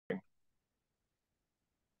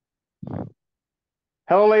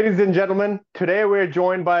Hello, ladies and gentlemen. Today we're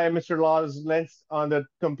joined by Mr. Lars Lentz on the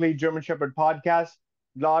Complete German Shepherd podcast.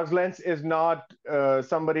 Lars Lentz is not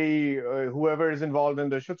somebody, whoever is involved in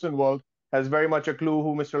the Schutzen world has very much a clue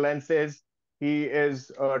who Mr. Lentz is. He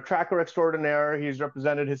is a tracker extraordinaire. He's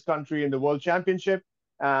represented his country in the World Championship,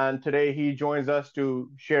 and today he joins us to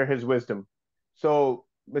share his wisdom. So,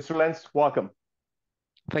 Mr. Lentz, welcome.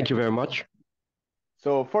 Thank you very much.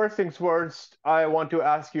 So, first things first, I want to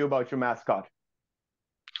ask you about your mascot.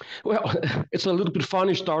 Well, it's a little bit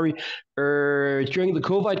funny story. During the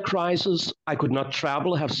COVID crisis, I could not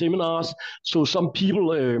travel, have seminars, so some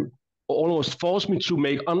people almost forced me to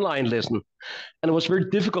make online lesson, and it was very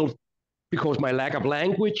difficult because my lack of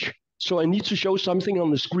language. So I need to show something on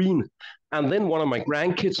the screen. And then one of my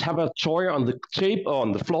grandkids have a toy on the tape or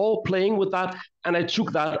on the floor playing with that. And I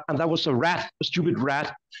took that, and that was a rat, a stupid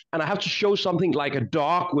rat. And I have to show something like a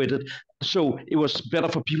dog with it. So it was better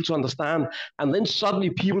for people to understand. And then suddenly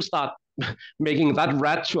people start making that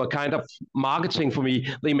rat to a kind of marketing for me.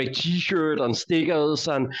 They make T-shirts and stickers,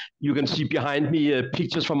 and you can see behind me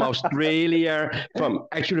pictures from Australia, from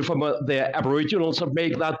the Aboriginals have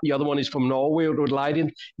made that. The other one is from Norway with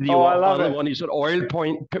lighting. The Oh, I love other it. one is an oil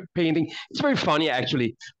painting. It's very funny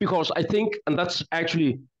actually, because I think, and that's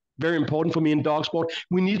actually very important for me in dog sport.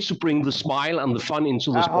 We need to bring the smile and the fun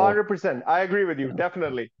into the A sport. 100%. I agree with you,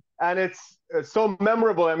 definitely. And it's so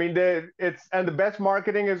memorable. I mean, it's and the best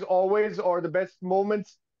marketing is always, or the best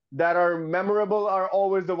moments that are memorable are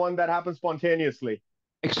always the one that happen spontaneously.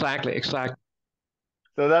 Exactly, exactly.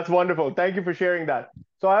 So that's wonderful. Thank you for sharing that.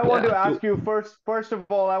 So I want to Yeah, ask you first of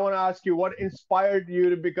all, I want to ask you what inspired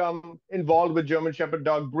you to become involved with German Shepherd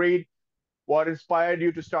dog breed? What inspired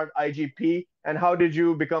you to start IGP? And how did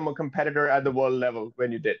you become a competitor at the world level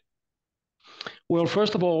when you did? well,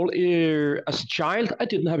 first of all, as a child, I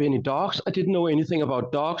didn't have any dogs. I didn't know anything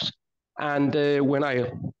about dogs. And when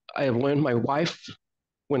I learned my wife,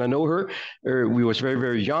 when I know her, we was very,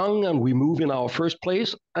 very young, and we moved in our first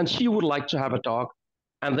place, and she would like to have a dog.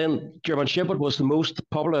 And then German Shepherd was the most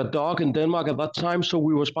popular dog in Denmark at that time, so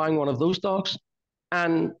we was buying one of those dogs.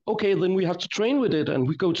 And okay, then we have to train with it, and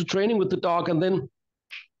we go to training with the dog, and then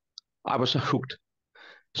I was hooked.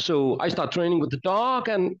 So I start training with the dog,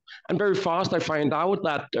 and very fast I find out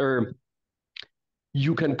that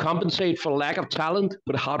you can compensate for lack of talent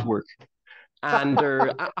with hard work. And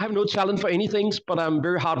I have no talent for anything, but I'm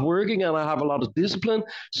very hardworking and I have a lot of discipline.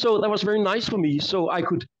 So that was very nice for me. So I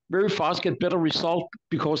could very fast get better result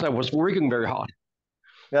because I was working very hard.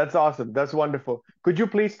 That's awesome. That's wonderful. Could you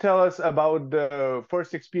please tell us about the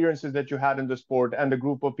first experiences that you had in the sport and the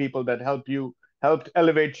group of people that helped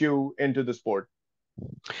elevate you into the sport?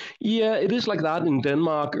 Yeah, it is like that in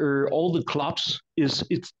Denmark. All the clubs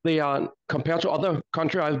they are compared to other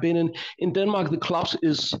country I've been in. In Denmark, the clubs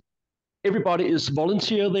is everybody is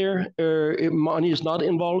volunteer there. Money is not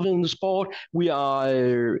involved in the sport. We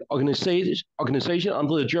are organization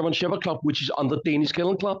under the German Shepherd Club, which is under Danish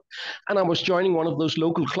Kennel Club. And I was joining one of those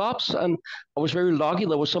local clubs, and I was very lucky.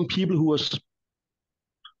 There were some people who was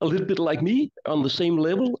a little bit like me on the same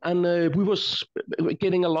level, and we was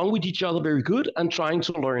getting along with each other very good and trying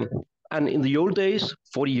to learn. And in the old days,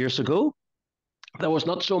 40 years ago, there was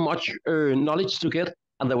not so much knowledge to get,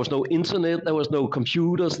 and there was no internet, there was no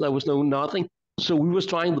computers, there was no nothing. So we was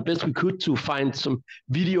trying the best we could to find some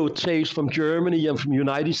videotapes from Germany and from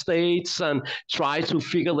United States, and try to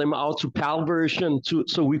figure them out to PAL version,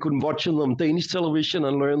 so we could watch them on Danish television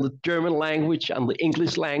and learn the German language and the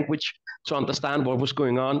English language to understand what was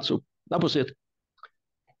going on. So that was it.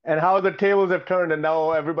 And how the tables have turned, and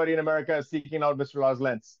now everybody in America is seeking out Mr. Lars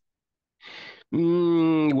Lentz.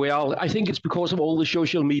 Well, I think it's because of all the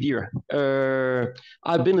social media.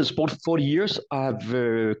 I've been in sport for 40 years.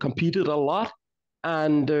 I've competed a lot.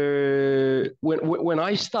 And when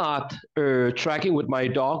I start tracking with my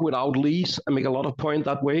dog without leash, I make a lot of point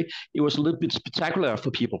that way. It was a little bit spectacular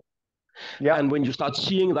for people. Yeah, And when you start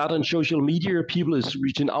seeing that on social media, people is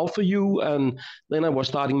reaching out for you. And then I was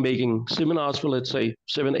starting making seminars for, let's say,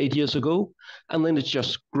 7, 8 years ago. And then it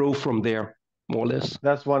just grow from there, more or less.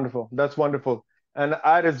 that's wonderful. That's wonderful. And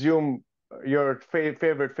I'd assume your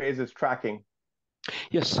favorite phase is tracking.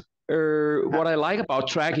 Yes. What I like about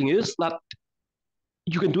tracking is that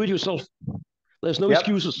you can do it yourself. There's no Yep,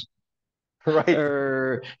 excuses. right.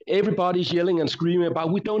 Uh, Everybody's yelling and screaming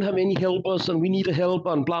about we don't have any helpers and we need a help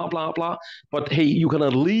and blah blah blah. But hey, you can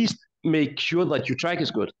at least make sure that your track is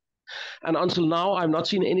good. And until now, I've not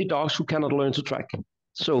seen any dogs who cannot learn to track.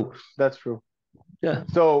 So That's true. yeah,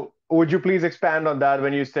 So would you please expand on that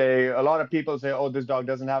when you say a lot of people say, oh, this dog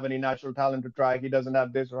doesn't have any natural talent to track, he doesn't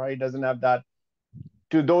have this or he doesn't have that.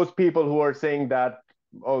 To those people who are saying that,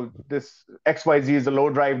 oh, this XYZ is a low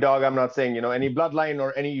drive dog. I'm not saying, any bloodline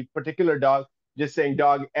or any particular dog, just saying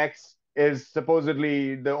dog X is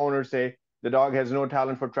supposedly the owners say the dog has no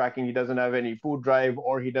talent for tracking. He doesn't have any food drive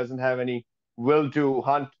or he doesn't have any will to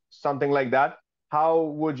hunt, something like that. How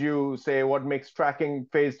would you say what makes tracking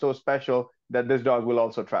phase so special that this dog will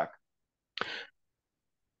also track?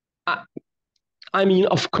 I, I mean,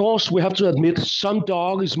 of course, we have to admit some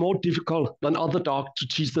dog is more difficult than other dog to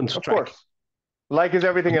teach them to Of track. course, like is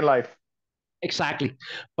everything in life. Exactly.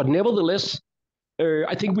 But nevertheless,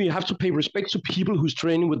 I think we have to pay respect to people who's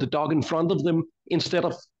training with the dog in front of them instead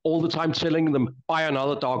of all the time telling them, buy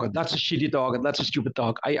another dog, or that's a shitty dog, and that's a stupid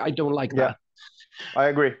dog. I don't like Yeah, that. I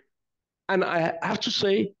agree. And I have to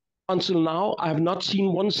say, until now, I have not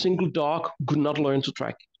seen one single dog who could not learn to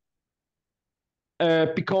track.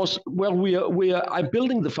 Because well, I'm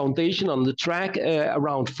building the foundation on the track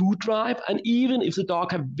around food drive, and even if the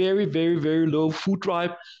dog have very very very low food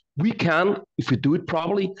drive, we can, if we do it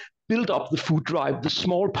properly, build up the food drive, the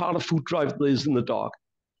small part of food drive that is in the dog.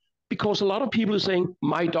 Because a lot of people are saying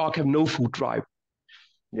my dog have no food drive.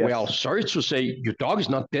 Well, Yes. sorry to say, your dog is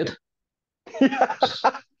not dead.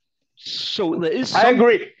 I So there is some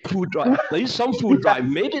agree. food drive. There is some food drive.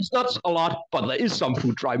 Yes. Maybe it's not a lot, but there is some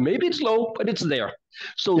food drive. Maybe it's low, but it's there.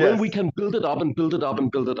 So then we Yes. can build it up and build it up and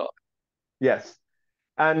build it up. Yes.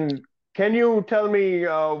 And can you tell me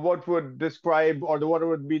what would describe or what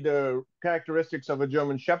would be the characteristics of a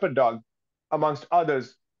German Shepherd dog, amongst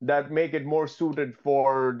others, that make it more suited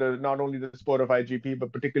for the not only the sport of IGP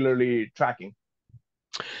but particularly tracking?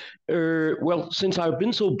 Well, since I've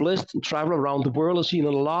been so blessed and travel around the world, I've seen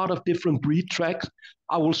a lot of different breed tracks.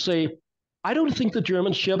 I will say, I don't think the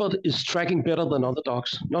German Shepherd is tracking better than other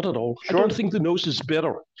dogs. Not at all. I don't Sure. think the nose is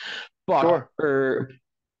better. But Sure.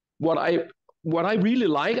 what I what I really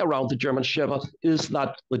like around the German Shepherd is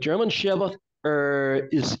that the German Shepherd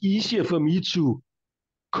is easier for me to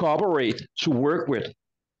cooperate, to work with.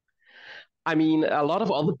 I mean, a lot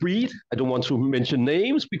of other breed, I don't want to mention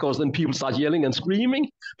names because then people start yelling and screaming,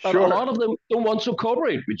 but a Sure. lot of them don't want to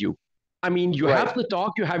cooperate with you. I mean, you Right. have the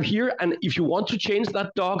dog you have here, and if you want to change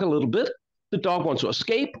that dog a little bit, the dog wants to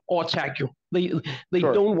escape or attack you. They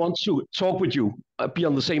Sure. don't want to talk with you, be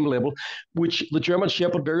on the same level, which the German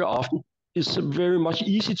Shepherd very often is very much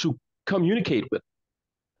easy to communicate with.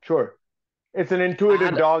 Sure. It's an intuitive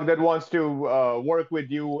And dog that wants to work with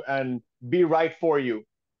you and be right for you.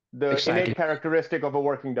 The innate exactly. characteristic of a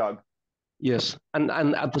working dog. Yes, and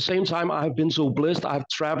at the same time, I have been so blessed. I've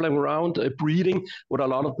traveling around breeding with a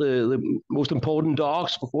lot of the most important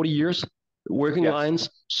dogs for 40 years, working Yes. lines.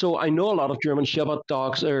 So I know a lot of German Shepherd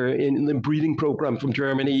dogs in the breeding program from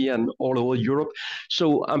Germany and all over Europe.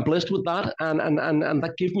 So I'm blessed with that, and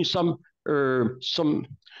that gives me some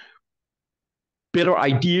better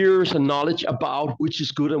ideas and knowledge about which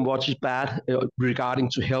is good and what is bad regarding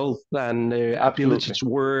to health and ability Absolutely. to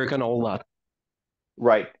work and all that.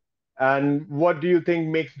 Right. And what do you think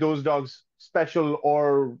makes those dogs special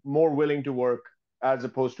or more willing to work as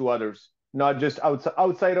opposed to others? Not just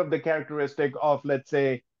outside of the characteristic of, let's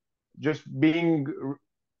say, just being,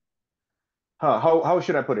 how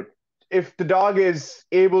should I put it? If the dog is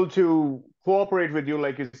able to cooperate with you,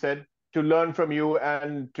 like you said, to learn from you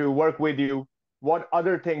and to work with you, what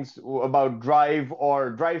other things about drive or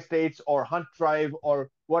drive states or hunt drive or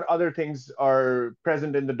what other things are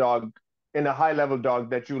present in the dog, in a high level dog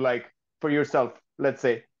that you like for yourself, let's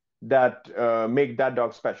say, that make that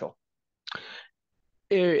dog special?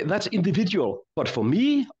 That's individual. But for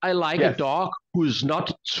me, I like a Yes, dog who's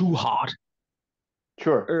not too hard.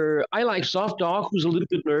 sure, I like soft dog who's a little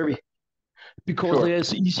bit nervy because sure,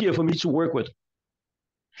 it's easier for me to work with.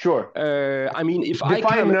 sure. I mean, if I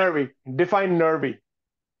Define can, nervy. Define nervy.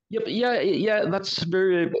 yeah, that's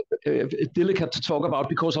very delicate to talk about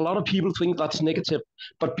because a lot of people think that's negative.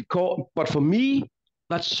 But for me,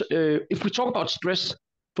 that's if we talk about stress,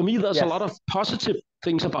 for me, there's a lot Yes, of positive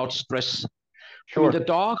things about stress. I mean, the sure.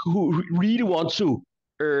 dog who really wants to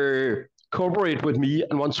cooperate with me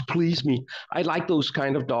and wants to please me. I like those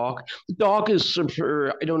kind of dog. The dog is,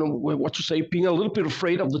 I don't know what to say, being a little bit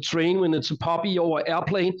afraid of the train when it's a puppy or an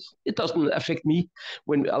airplane. It doesn't affect me.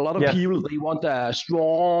 When a lot of Yes, people, they want a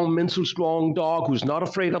strong, mental strong dog who's not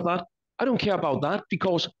afraid of that. I don't care about that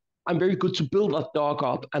because I'm very good to build that dog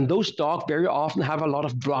up. And those dogs very often have a lot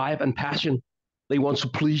of drive and passion. They want to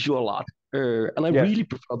please you a lot. And I yes. really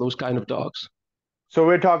prefer those kind of dogs. So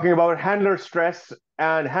we're talking about handler stress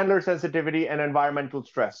and handler sensitivity and environmental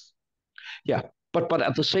stress. Yeah. But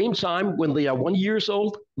at the same time, when they are 1 year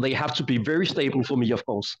old, they have to be very stable for me, of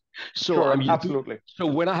course. So Sure, absolutely. so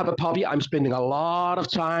when I have a puppy, I'm spending a lot of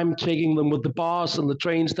time taking them with the bus and the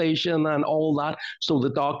train station and all that, so the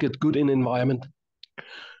dog gets good in environment. So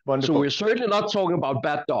Wonderful. we're certainly not talking about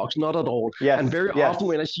bad dogs, not at all. And Yes, very often yes.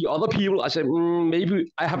 when I see other people, I say,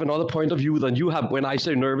 maybe I have another point of view than you have when I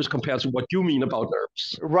say nervous compared to what you mean about nervous.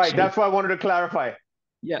 Right. So That's why I wanted to clarify.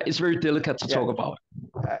 yeah, it's very delicate to Yeah, talk about.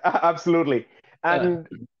 absolutely. Uh, And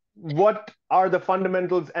what are the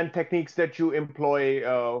fundamentals and techniques that you employ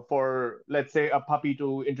for, let's say, a puppy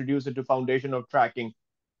to introduce it to foundation of tracking?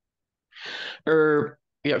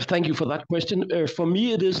 yeah, thank you for that question. For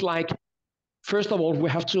me, it is like, first of all, we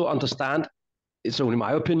have to understand, it's only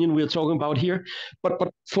my opinion we're talking about here, but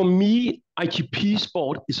for me, IGP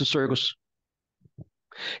sport is a circus.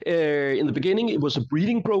 In the beginning, it was a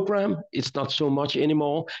breeding program. It's not so much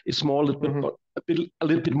anymore. It's more a little bit, Hmm. a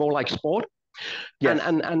little bit more like sport. And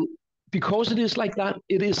Yes. and because it is like that,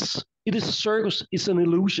 it is a circus. It's an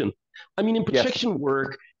illusion. I mean, in Yes. protection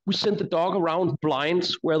work, we send the dog around blind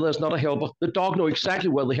where there's not a helper. The dog knows exactly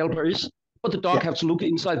where the helper is, but the dog Yeah. has to look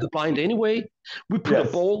inside the blind anyway. We put a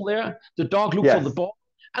Yes. ball there. The dog looks for the Yes. ball,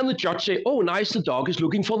 and the judge say, "Oh, nice, the dog is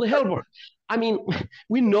looking for the helper." I mean,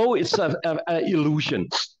 we know it's a illusion.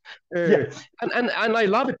 Uh, Yes. and I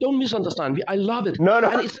love it. Don't misunderstand me. I love it. No, no.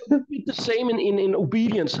 And it's the same in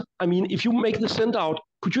obedience. I mean, if you make the send out,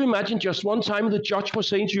 could you imagine just one time the judge was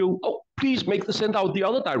saying to you, "Oh, please make the send out the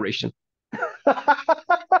other direction"?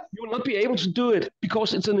 You will not be able to do it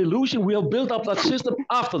because it's an illusion. We have built up that system.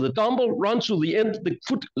 After the dumbbell, run to the end,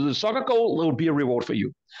 the soccer goal, there will be a reward for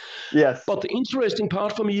you. Yes. But the interesting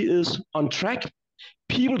part for me is on track,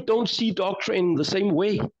 people don't see dog training the same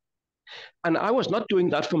way. And I was not doing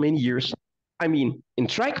that for many years. I mean, in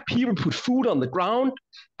track, people put food on the ground,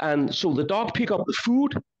 and so the dog pick up the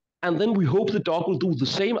food, and then we hope the dog will do the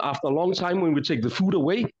same after a long time when we take the food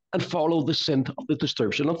away and follow the scent of the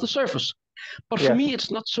dispersion of the surface. But for Yes. me,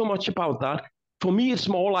 it's not so much about that. For me, it's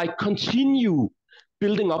more like continue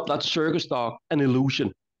building up that circus dog, an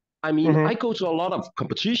illusion. I mean, Hmm. I go to a lot of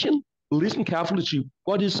competition, listen carefully to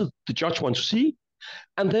what is it the judge wants to see,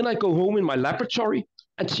 and then I go home in my laboratory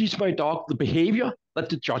and teach my dog the behavior that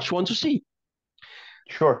the judge wants to see.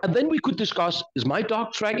 Sure. And then we could discuss, is my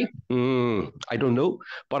dog tracking? I don't know,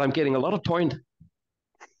 but I'm getting a lot of point.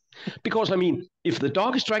 Because, I mean, if the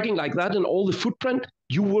dog is tracking like that in all the footprint,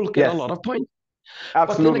 you will get a Yes. lot of point. But then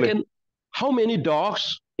Absolutely. again, how many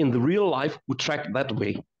dogs in the real life would track that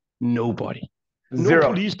way? Nobody. No Zero.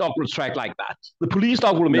 police dog will track like that. The police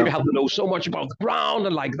dog will maybe No. have to know so much about the ground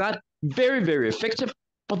and like that. Very, very effective,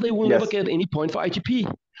 but they will never Yes. get any point for IGP.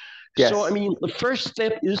 So, I Yes. mean, the first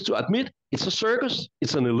step is to admit it's a circus,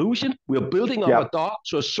 it's an illusion. We're building up a Yep. dog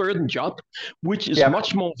to a certain job, which is Yep.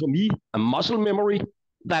 much more for me a muscle memory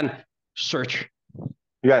than search.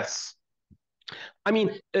 Yes. I mean,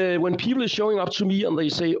 when people are showing up to me and they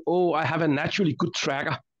say, "Oh, I have a naturally good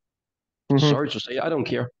tracker," Hmm. sorry to say, I don't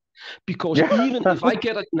care. Because Yeah. even if I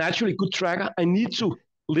get a naturally good tracker, I need to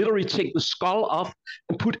literally take the skull off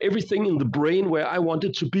and put everything in the brain where I want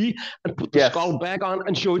it to be and put the Yes. skull back on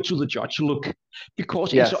and show it to the judge. Look,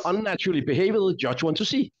 because it's an Yes. unnaturally behavior the judge wants to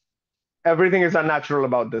see. Everything is unnatural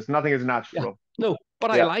about this. Nothing is Yeah. natural. No,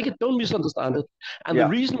 but I Yeah. like it. Don't misunderstand it. And the Yeah.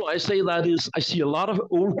 reason why I say that is I see a lot of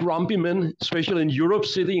old grumpy men, especially in Europe,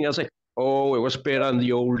 sitting and say, "Oh, it was better in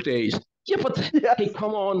the old days." Yeah, but hey, Yes.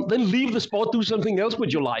 come on, then leave the sport, do something else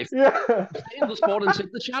with your life. Yeah. Stay in the sport and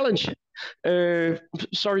take the challenge. Uh,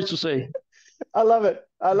 sorry to say. I love it.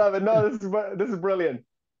 I love it. No, this is brilliant.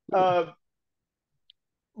 Uh,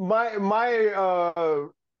 my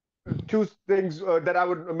two things that I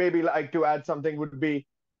would maybe like to add something would be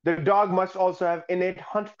the dog must also have innate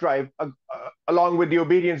hunt drive along with the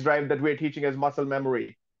obedience drive that we're teaching as muscle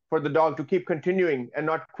memory for the dog to keep continuing and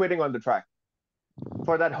not quitting on the track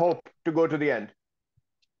for that hope to go to the end.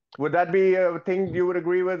 Would that be a thing you would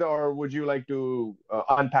agree with, or would you like to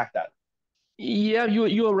unpack that? Yeah,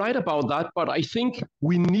 you are right about that, but I think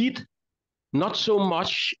we need not so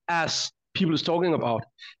much as people is talking about.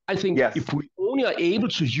 I think Yes. if we only are able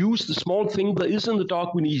to use the small thing that is in the dog,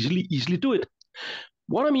 we can easily do it.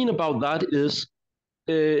 What I mean about that is,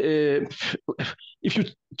 if you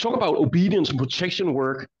talk about obedience and protection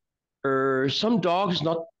work, some dog is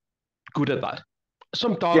not good at that.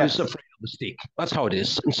 Some dog is Yes. afraid of the stick. That's how it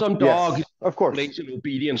is. And some dog is Yes. Of course. lazy in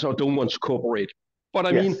obedience or don't want to cooperate. But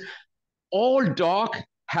I mean, Yes. all dog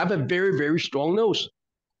have a very, very strong nose.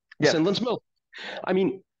 Scent and Yes. smell. I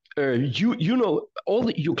mean, you know,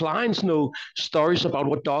 your clients know stories about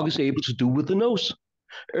what dog is able to do with the nose.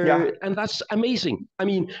 Yeah. And that's amazing. I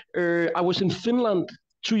mean, I was in Finland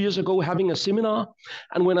 2 years ago having a seminar,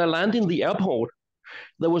 and when I landed in the airport,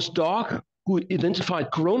 there was a dog who identified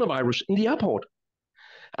coronavirus in the airport.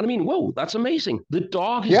 And I mean, whoa, that's amazing. The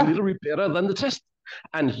dog is literally better than the test.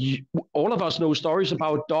 And all of us know stories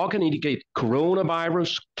about dog can indicate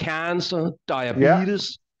coronavirus, cancer,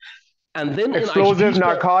 diabetes, and then explosive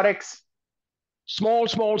narcotics. Small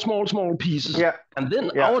pieces. Yeah. And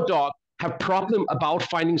then our dog have problem about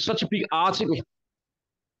finding such a big article.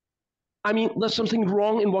 I mean, there's something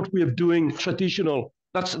wrong in what we are doing traditional.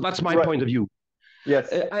 That's my point of view.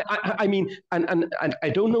 Yes. I mean, and I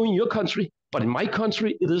don't know in your country, but in my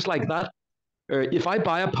country, it is like that. If I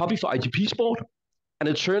buy a puppy for IGP Sport and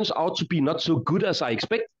it turns out to be not so good as I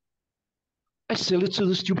expect, I sell it to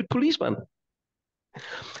the stupid policeman.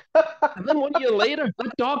 And then 1 year later,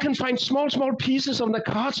 that dog can find small pieces of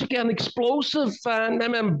narcotic and explosive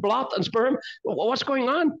and blood and sperm. What's going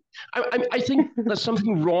on? I think there's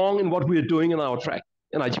something wrong in what we're doing in our track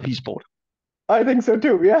in IGP Sport. I think so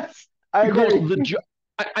too, yes. I agree.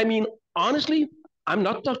 I mean, honestly, I'm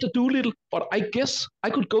not Dr. Doolittle, but I guess I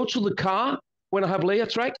could go to the car when I have layer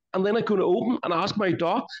track, and then I could open and ask my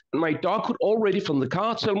dog, and my dog could already from the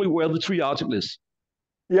car tell me where the 3 article is.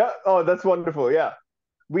 Yeah. Oh, that's wonderful. Yeah.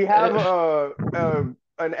 We have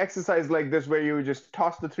an exercise like this where you just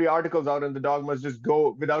toss the 3 articles out and the dog must just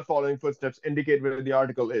go without following footsteps, indicate where the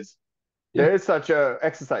article is. Yeah. There is such a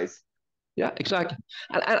exercise. Yeah, exactly.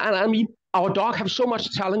 And I mean, our dog have so much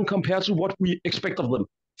talent compared to what we expect of them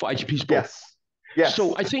for IGP Sport. Yes. Yes.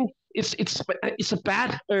 So I think it's a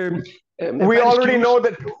bad. We already know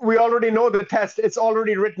that. We already know the test. It's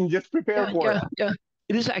already written. Just prepare for it. Yeah.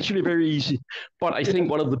 It is actually very easy. But I think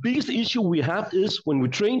one of the biggest issues we have is when we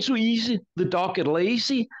train too easy, the dog get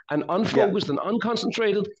lazy and unfocused and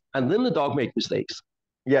unconcentrated, and then the dog make mistakes.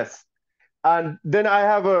 Yes. And then I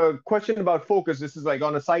have a question about focus. This is like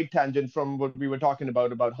on a side tangent from what we were talking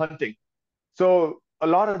about hunting. So a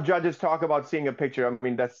lot of judges talk about seeing a picture. I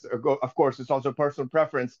mean, that's, of course, it's also personal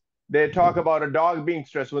preference. They talk about a dog being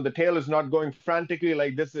stressed when the tail is not going frantically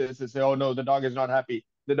like this is. They say, oh no, the dog is not happy.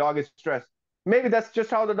 The dog is stressed. Maybe that's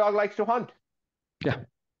just how the dog likes to hunt. Yeah.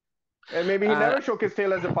 And maybe he never shook his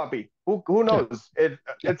tail as a puppy. Who knows?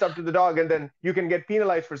 It's up to the dog, and then you can get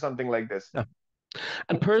penalized for something like this. Yeah.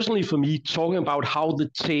 And personally, for me, talking about how the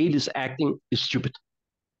tail is acting is stupid.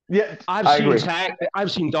 Yeah,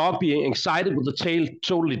 I've seen dog being excited with the tail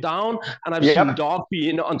totally down, and I've seen dog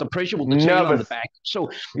being under pressure with the tail on the back.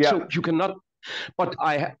 So you cannot. But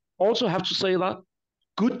I also have to say that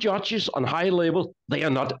good judges on high level, they are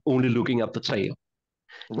not only looking at the tail.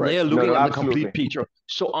 Right. They are looking at the complete picture.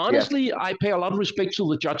 So honestly, I pay a lot of respect to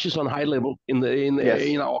the judges on high level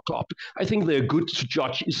in our club. I think they're good to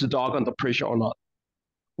judge is the dog under pressure or not.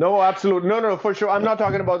 No, absolutely. No, for sure. I'm not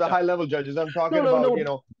talking about the high level judges. I'm talking about, you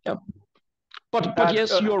know. Yeah. But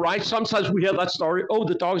yes, you're right. Sometimes we hear that story. Oh,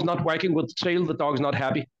 the dog's not wagging with the tail. The dog's not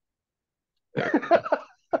happy.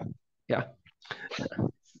 Yeah.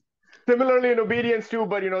 Similarly in obedience too,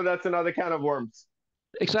 but that's another can of worms.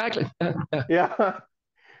 Exactly. Yeah.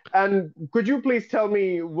 And could you please tell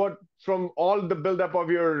me what, from all the buildup of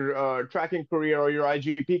your tracking career or your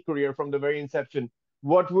IGP career from the very inception,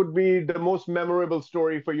 what would be the most memorable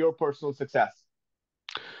story for your personal success?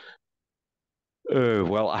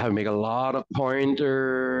 Well, I have made a lot of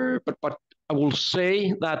pointers, but I will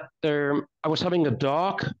say that I was having a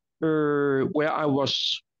dog where I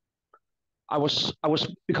was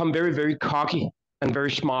become very, very cocky and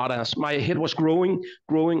very smart ass. My head was growing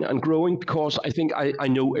because I think I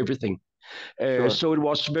know everything. Sure. So it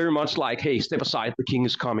was very much like, hey, step aside, the king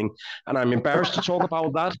is coming. And I'm embarrassed to talk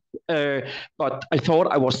about that, but I thought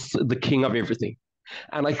I was the king of everything.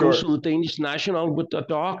 And I go to the Danish national with a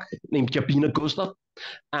dog named Jabina Gustav,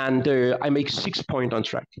 and I make 6 points on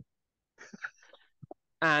track.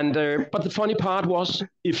 And but the funny part was,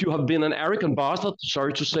 if you have been an arrogant bastard,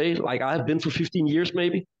 sorry to say, like I have been for 15 years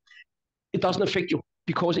maybe, it doesn't affect you.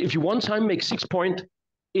 Because if you one time make 6 points,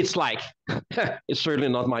 it's like, it's certainly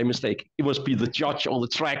not my mistake. It must be the judge or the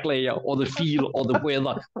track layer or the field or the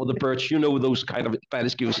weather or the birds, those kind of bad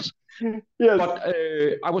excuses. Yes. But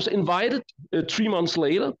I was invited 3 months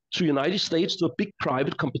later to United States to a big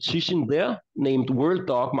private competition there named World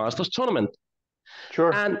Dog Masters Tournament.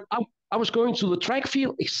 Sure. And I was going to the track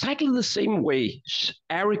field exactly the same way.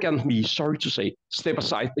 Arrogant me, sorry to say, step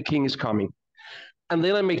aside, the king is coming. And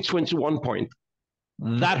then I make 21 points.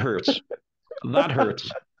 That hurts. That hurts.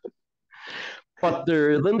 But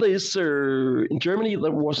then there's in Germany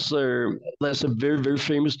there's a very, very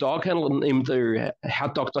famous dog handler named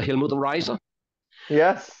Herr Dr. Helmut Reiser.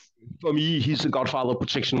 Yes. For me, he's the godfather of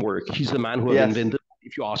protection work. He's the man who invented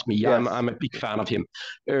if you ask me. Yes. I'm a big fan of him.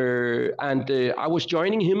 I was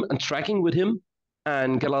joining him and tracking with him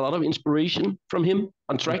and get a lot of inspiration from him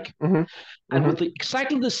on track. Mm-hmm. And Mm-hmm. with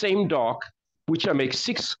exactly the same dog, which I make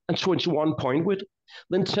 6 and 21 point with,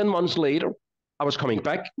 then 10 months later, I was coming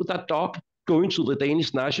back with that dog, going to the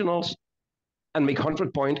Danish nationals and make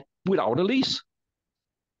 100 point without a leash.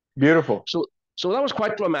 Beautiful. So that was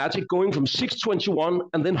quite dramatic, going from 621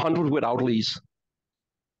 and then 100 without leash.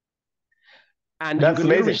 And That's you can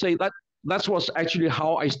literally amazing. say that was actually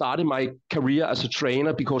how I started my career as a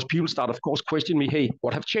trainer, because people start, of course, questioning me, hey,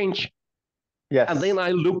 what have changed? Yes. And then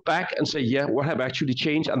I look back and say, yeah, what have actually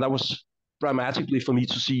changed? And that was dramatically for me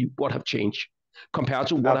to see what have changed compared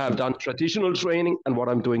to what I have done traditional training and what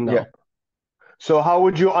I'm doing now. Yeah. So how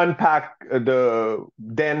would you unpack the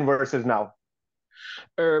then versus now?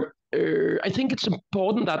 I think it's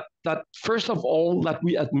important that first of all, that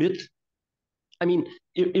we admit, I mean,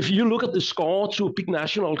 if you look at the score to a big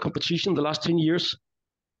national competition the last 10 years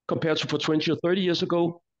compared to for 20 or 30 years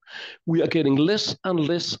ago, we are getting less and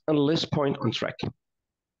less and less point on track.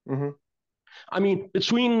 Mm-hmm. I mean,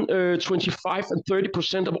 between 25 and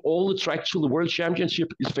 30% of all the track to the World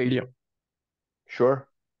Championship is failure. Sure.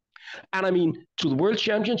 And I mean, to the World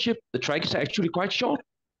Championship, the track is actually quite short.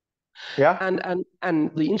 Yeah.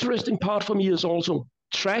 And the interesting part for me is also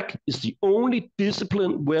track is the only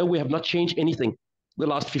discipline where we have not changed anything the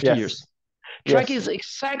last 50 years. Track is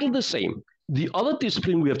exactly the same. The other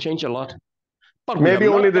discipline we have changed a lot. But maybe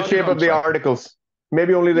only the shape of the articles.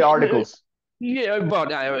 Maybe only the articles. Yeah,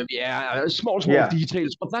 but small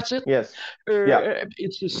details, but that's it. Yes.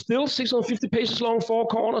 It's still 650 paces long, 4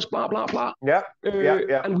 corners, blah, blah, blah.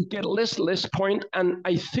 And we get less point. And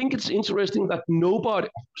I think it's interesting that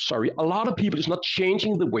a lot of people is not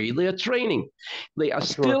changing the way they are training. They are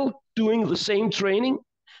still doing the same training,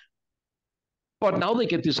 but now they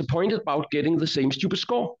get disappointed about getting the same stupid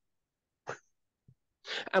score.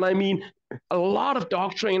 And I mean, a lot of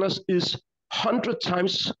dog trainers is 100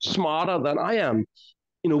 times smarter than I am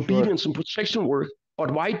in obedience and protection work.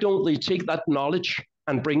 But why don't they take that knowledge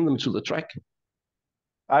and bring them to the track?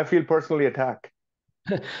 I feel personally attacked.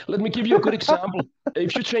 Let me give you a good example.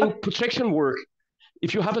 If you train protection work,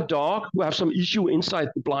 if you have a dog who has some issue inside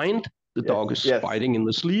the blind, the dog is biting in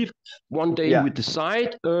the sleeve. One day we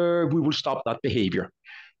decide we will stop that behavior.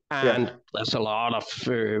 And there's a lot of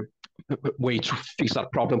way to fix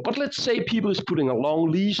that problem. But let's say people is putting a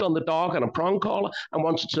long leash on the dog and a prong collar and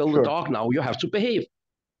want to tell the dog, now you have to behave.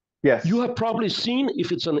 Yes. You have probably seen,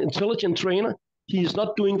 if it's an intelligent trainer, he is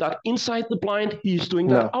not doing that inside the blind, he is doing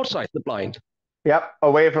that outside the blind. Yep,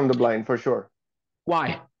 away from the blind for sure.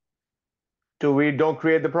 Why? So we don't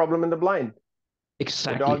create the problem in the blind.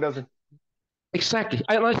 Exactly. The dog doesn't. Exactly.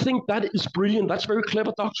 And I think that is brilliant. That's very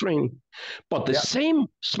clever dog training. But the same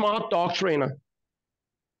smart dog trainer,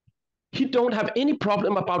 he don't have any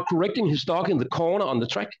problem about correcting his dog in the corner on the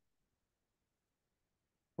track.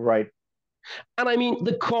 Right. And I mean,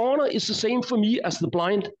 the corner is the same for me as the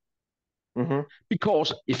blind. Mm-hmm.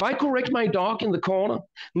 Because if I correct my dog in the corner,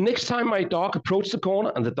 next time my dog approaches the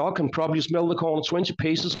corner, and the dog can probably smell the corner 20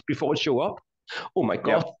 paces before it show up, oh my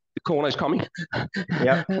God, the corner is coming.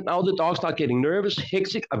 Now the dog start getting nervous,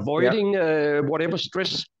 hectic, avoiding whatever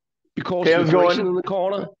stress because the aggression in the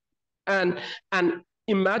corner. And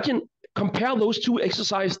imagine, compare those two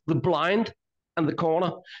exercises, the blind and the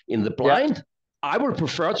corner. In the blind, I would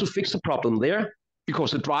prefer to fix the problem there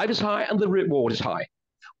because the drive is high and the reward is high.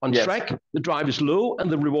 On track, the drive is low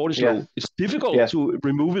and the reward is low. It's difficult to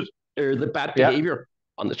remove it, the bad behavior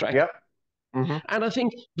on the track. Mm-hmm. And I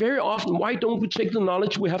think very often, why don't we take the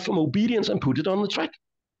knowledge we have from obedience and put it on the track?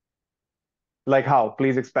 Like how?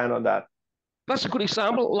 Please expand on that. That's a good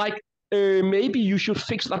example. Like maybe you should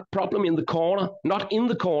fix that problem in the corner, not in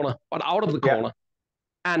the corner, but out of the corner.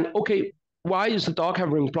 And okay, why is the dog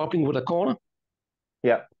having a problem with a corner?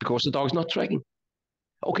 Because the dog's not tracking.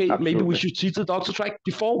 Okay, maybe we should teach the dog to track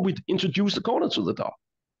before we introduce the corner to the dog.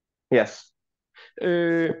 Yes.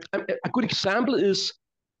 A good example is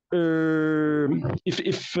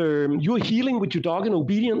if you're healing with your dog in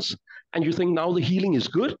obedience and you think now the healing is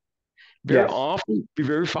good, very often we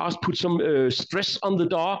very fast put some stress on the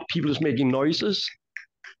dog. People is making noises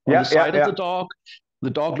on the side of the dog.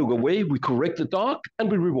 The dog look away, we correct the dog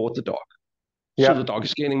and we reward the dog. So the dog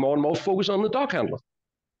is gaining more and more focus on the dog handler.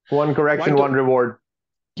 One correction, one reward.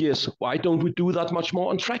 Yes, why don't we do that much more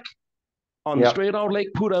on track? On the straight out leg,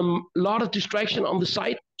 put a lot of distraction on the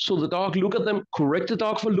side so the dog look at them, correct the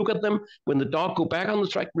dog for look at them. When the dog go back on the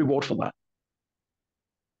track, reward for that.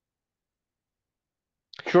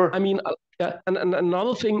 Sure. I mean, and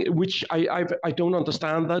another thing which I don't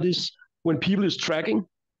understand, that is when people is tracking,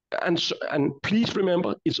 and please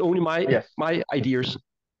remember, it's only Yes. my ideas.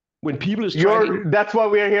 When people is tracking, That's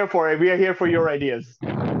what we are here for. We are here for your ideas.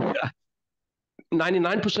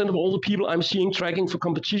 99% of all the people I'm seeing tracking for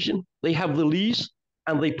competition, they have the leash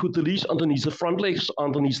and they put the leash underneath the front legs,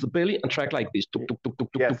 underneath the belly, and track like this. Tuk, tuk, tuk,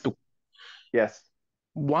 tuk, tuk, Yes. tuk, tuk. Yes.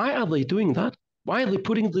 Why are they doing that? Why are they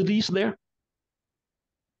putting the leash there?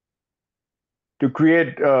 To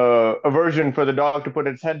create a version for the dog to put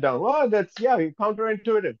its head down. Well, that's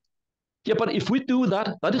counterintuitive. Yeah, but if we do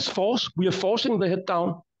that, that is force. We are forcing the head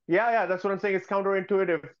down. Yeah, that's what I'm saying. It's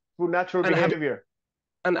counterintuitive to natural And behavior.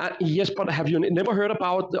 yes, but have you never heard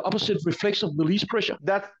about the opposite reflex of the leash pressure?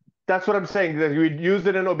 That's what I'm saying. That we use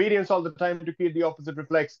it in obedience all the time to create the opposite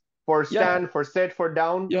reflex for stand, for sit, for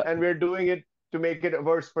down, yeah, and we're doing it to make it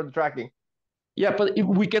worse for the tracking. Yeah, but if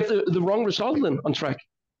we get the wrong result then on track.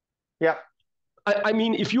 Yeah. I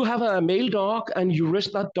mean, if you have a male dog and you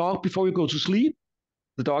rest that dog before you go to sleep,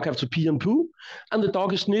 the dog has to pee and poo, and the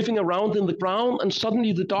dog is sniffing around in the ground, and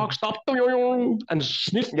suddenly the dog stops and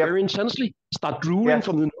sniff very intensely, start drooling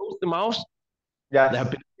from the nose, the mouth. Yes. There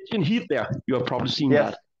have been pigeon heat there. You have probably seen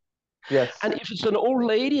Yes. that. Yes. And if it's an old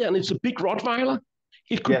lady and it's a big Rottweiler,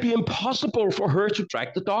 it could be impossible for her to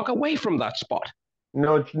drag the dog away from that spot.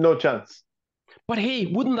 No chance. But hey,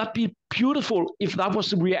 wouldn't that be beautiful if that was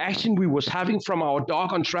the reaction we was having from our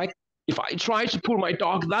dog on track? If I try to pull my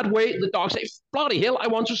dog that way, the dog says, bloody hell, I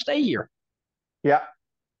want to stay here. Yeah.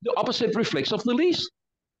 The opposite reflex of the leash.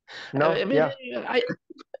 No,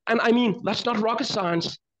 I mean, that's not rocket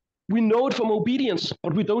science. We know it from obedience,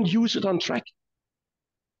 but we don't use it on track.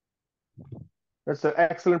 That's an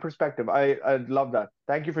excellent perspective. I love that.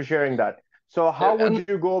 Thank you for sharing that. So how would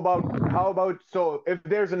you go about, so if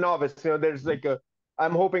there's a novice, there's like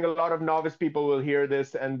I'm hoping a lot of novice people will hear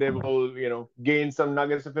this and they will, gain some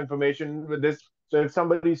nuggets of information with this. So if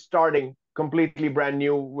somebody's starting completely brand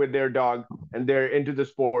new with their dog and they're into the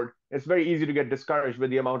sport, it's very easy to get discouraged with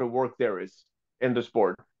the amount of work there is in the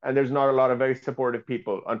sport. And there's not a lot of very supportive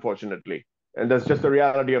people, unfortunately. And that's just the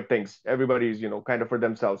reality of things. Everybody's, kind of for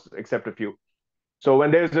themselves, except a few. So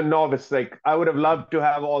when there's a novice, like I would have loved to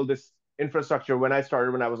have all this infrastructure when I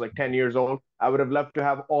started when I was like 10 years old. I would have loved to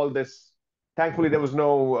have all this. Thankfully, there was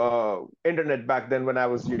no internet back then when I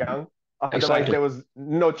was young. Otherwise, there was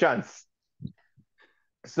no chance.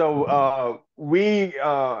 So we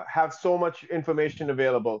have so much information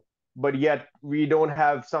available, but yet we don't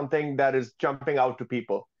have something that is jumping out to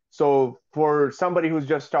people. So for somebody who's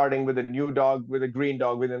just starting with a new dog, with a green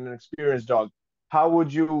dog, with an experienced dog, how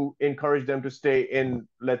would you encourage them to stay in,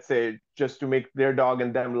 let's say, just to make their dog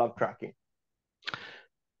and them love tracking?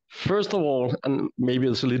 First of all, and maybe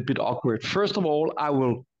it's a little bit awkward. First of all, I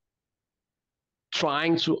will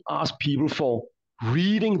trying to ask people for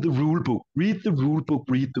reading the rule book. Read the rule book,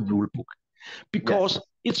 read the rule book. Because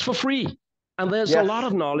it's for free. And there's a lot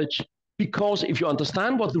of knowledge. Because if you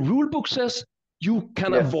understand what the rule book says, you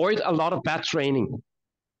can avoid a lot of bad training.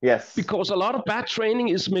 Yes. Because a lot of bad training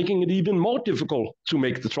is making it even more difficult to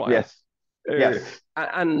make the trial. Yes.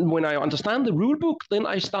 And when I understand the rule book, then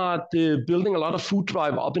I start building a lot of food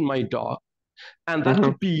drive up in my dog. And that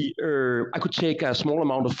could be, I could take a small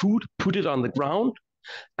amount of food, put it on the ground,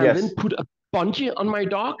 and then put a bungee on my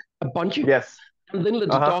dog, a bungee. Yes. And then let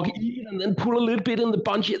the dog eat and then pull a little bit in the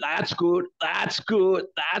bungee. That's good. That's good.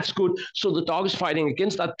 That's good. So the dog is fighting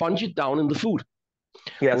against that bungee down in the food.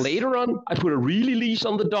 Yes. Later on, I put a really leash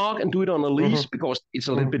on the dog and do it on a leash because it's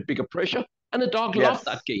a little bit bigger pressure. And the dog loved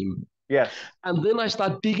that game. Yes. And then I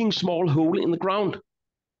start digging small hole in the ground.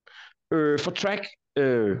 For track,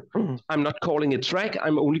 I'm not calling it track.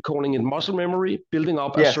 I'm only calling it muscle memory, building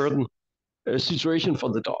up a certain situation for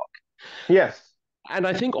the dog. Yes. And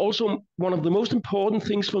I think also one of the most important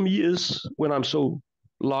things for me is, when I'm so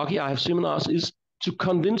lucky, I have seminars, is to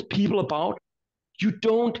convince people about you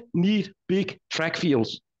don't need big track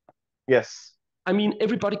fields. Yes. I mean,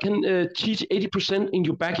 everybody can teach 80% in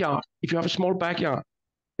your backyard if you have a small backyard.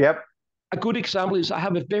 Yep. A good example is I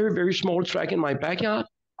have a very, very small track in my backyard.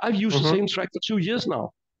 I've used the same track for 2 years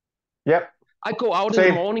now. Yep. I go out in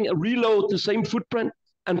the morning and reload the same footprint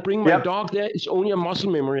and bring my dog there. It's only a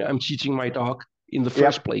muscle memory I'm teaching my dog in the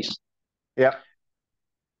first place. Yeah.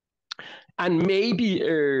 And maybe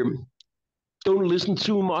don't listen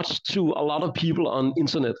too much to a lot of people on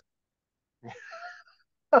internet.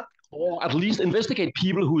 Or at least investigate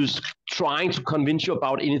people who is trying to convince you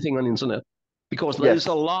about anything on internet. Because there is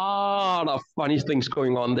a lot of funny things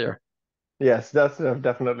going on there. Yes, that's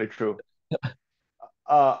definitely true.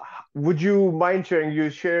 Would you mind sharing? You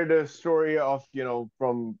shared a story of,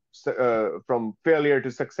 from failure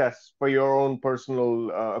to success for your own personal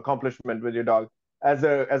accomplishment with your dog as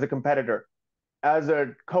a competitor. as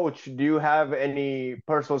a coach, do you have any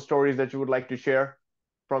personal stories that you would like to share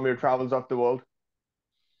from your travels of the world?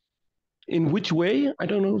 In which way? I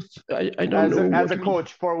don't know. I don't As know as what a you mean.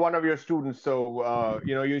 coach for one of your students, so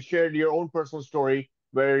you shared your own personal story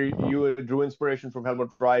where you drew inspiration from Helmut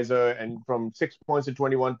Reiser, and from 6 points to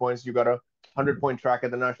 21 points, you got a 100-point track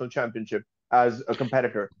at the national championship as a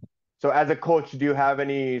competitor. So, as a coach, do you have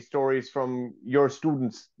any stories from your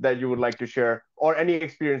students that you would like to share, or any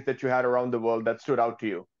experience that you had around the world that stood out to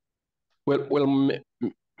you? Well,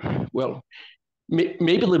 well.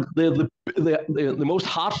 Maybe the most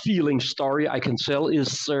heart feeling story I can tell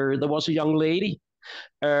is there was a young lady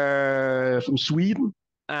from Sweden,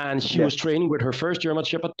 and she was Yes. training with her first German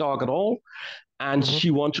Shepherd dog at all, and Mm-hmm.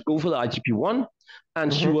 she wanted to go for the IGP1,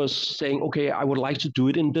 and she Mm-hmm. was saying, okay, I would like to do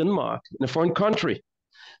it in Denmark, in a foreign country,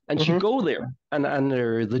 and she Mm-hmm. go there, and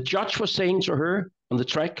the judge was saying to her on the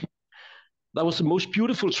track, that was the most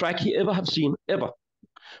beautiful track he ever have seen ever,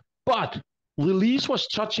 but the leash was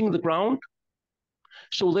touching the ground,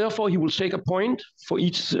 so therefore he will take a point for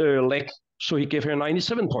each leg. So he gave her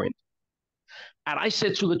 97 point. And I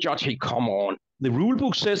said to the judge, hey, come on. The rule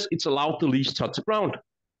book says it's allowed the leash touch the ground.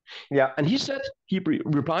 Yeah. And he said, he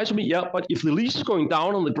replied to me, yeah, but if the leash is going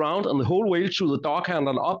down on the ground and the whole way to the dog handle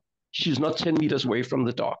and up, she's not 10 meters away from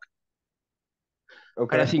the dog.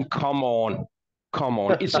 And I Okay. think, come on.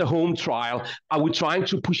 It's a home trial. Are we trying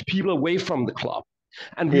to push people away from the club?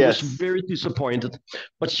 And we was Yes. very disappointed.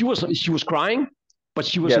 But she was crying, but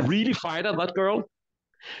she was a Yes. really fighter, that girl.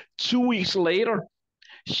 2 weeks later,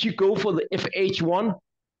 she go for the FH1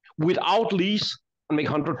 without leash and make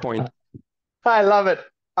 100 point. I love it.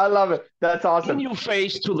 I love it. That's In awesome. your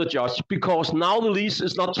face to the judge, because now the leash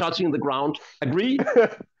is not touching the ground. Agree?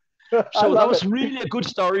 I So that love was it. really a good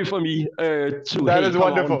story for me to, That hey, is come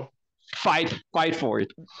on, wonderful. fight for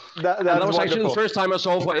it. And that That's was actually the wonderful. first time I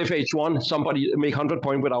saw for FH1 somebody make 100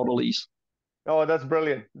 point without a leash. Oh, that's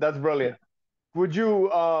brilliant. That's brilliant. Would you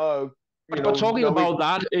But talking now we about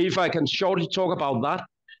that, if I can shortly talk about that,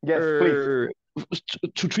 yes, please. uh,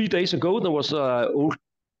 2 3 days ago there was a old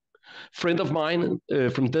friend of mine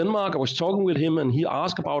from Denmark. I was talking with him, and he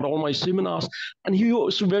asked about all my seminars, and he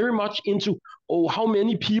was very much into, oh, how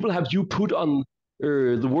many people have you put on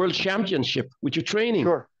the world championship with your training?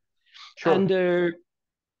 Sure. Sure. And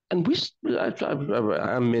and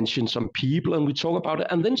I mentioned some people, and we talk about it,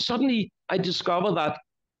 and then suddenly I discovered that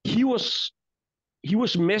he was he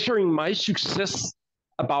was measuring my success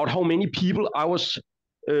about how many people I was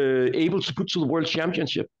able to put to the world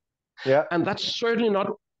championship, Yeah. and that's certainly not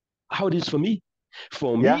how it is for me.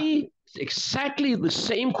 For Yeah. me, it's exactly the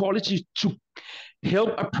same quality to help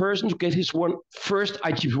a person to get his first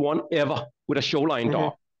IGP1 ever with a showline Hmm.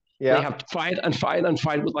 dog. They Yeah. have to fight and fight and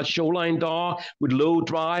fight with that showline dog with low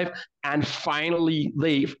drive, and finally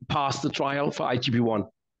they pass the trial for IGP1.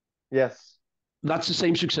 Yes. That's the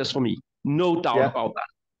same success for me. No doubt Yeah. about that.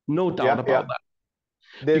 No doubt Yeah. Yeah. about that.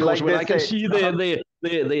 They Because like when they I can say, see the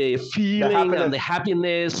the feeling and the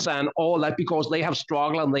happiness. happiness and all that, because they have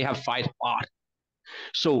struggled and they have fight hard.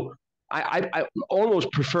 So I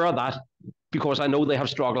almost prefer that because I know they have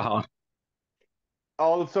struggled hard.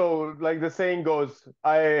 Also, like the saying goes,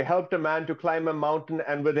 I helped a man to climb a mountain,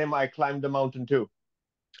 and with him I climbed the mountain too.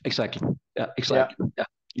 Exactly. Yeah, Yeah. exactly. Yeah,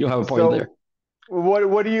 you have a point there. So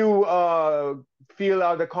what do you feel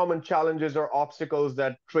are the common challenges or obstacles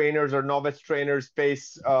that trainers or novice trainers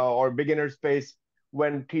face or beginners face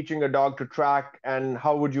when teaching a dog to track, and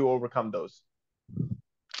how would you overcome those?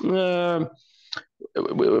 Um,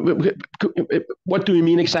 what do you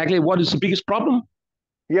mean exactly? What is the biggest problem?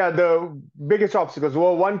 Yeah, the biggest obstacles.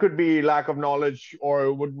 Well, one could be lack of knowledge,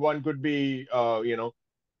 or one could be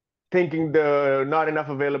thinking the not enough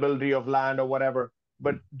availability of land or whatever.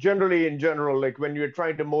 But generally, in general, like when you're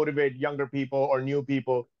trying to motivate younger people or new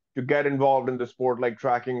people to get involved in the sport, like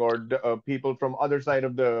tracking, or people from other side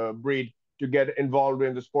of the breed to get involved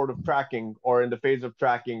in the sport of tracking or in the phase of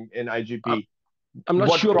tracking in IGP, I'm not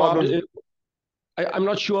what sure about. problems? I'm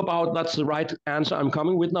not sure about that's the right answer I'm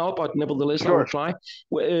coming with now, but nevertheless, I will Sure, try.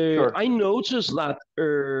 sure. I noticed that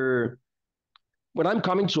when I'm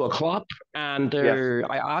coming to a club and Yes.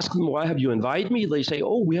 I ask them, why have you invited me? They say,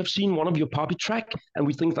 oh, we have seen one of your puppy track and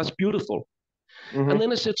we think that's beautiful. And Mm-hmm.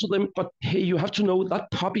 then I said to them, but hey, you have to know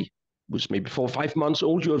that puppy was maybe 4 or 5 months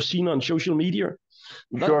old. You have seen on social media.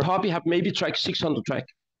 That Sure. puppy have maybe tracked 600 track.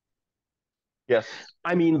 Yes.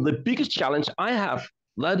 I mean, the biggest challenge I have,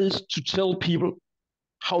 that is to tell people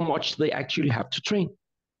how much they actually have to train.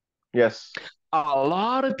 Yes. A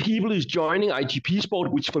lot of people is joining IGP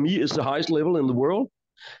sport, which for me is the highest level in the world,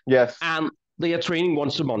 Yes. and they are training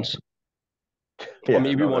once a month or Yeah.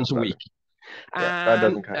 maybe No, once that's a not week. it. Yeah, that And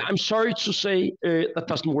doesn't cut it. I'm sorry to say that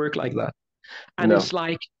doesn't work like that. And No. it's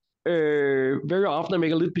like very often I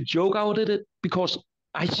make a little bit joke out of it because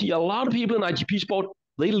I see a lot of people in IGP sport,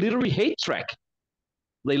 they literally hate track.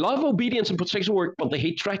 They love obedience and protection work, but they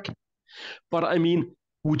hate track. But I mean,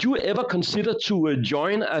 would you ever consider to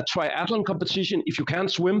join a triathlon competition if you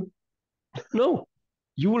can't swim? No,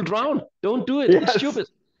 you will drown. Don't do it. It's Yes. stupid.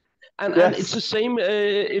 And it's Yes. the same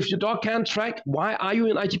if your dog can't track, why are you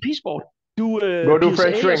in IGP sport? Do Go do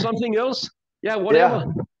French PSA or ring. something else? Yeah, Yeah. whatever.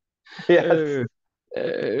 Yes.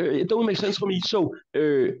 Uh, it don't make sense for me. So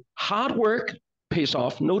hard work pays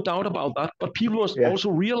off, no doubt about that. But people must Yeah. also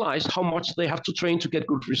realize how much they have to train to get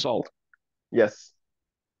good result. Yes.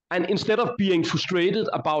 And instead of being frustrated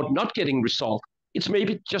about not getting result, it's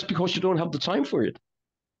maybe just because you don't have the time for it.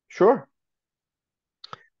 Sure.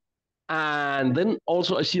 And then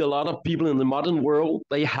also I see a lot of people in the modern world,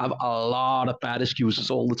 they have a lot of bad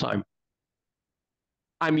excuses all the time.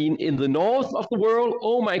 I mean, in the north of the world,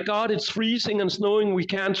 oh my God, it's freezing and snowing, we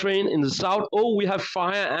can't train. In the south, oh, we have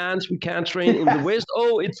fire ants, we can't train. In the Yes. west,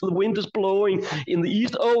 oh, it's the wind is blowing. In the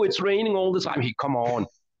east, oh, it's raining all the time. Hey, come on.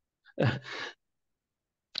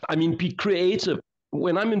 I mean, be creative.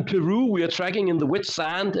 When I'm in Peru, we are tracking in the wet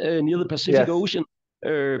sand near the Pacific Yes. Ocean.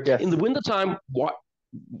 In the Yes. wintertime,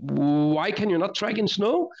 why can you not track in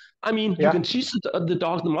snow? I mean, you Yeah. can teach the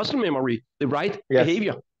dog the muscle memory, the right Yes.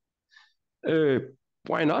 behavior. Uh,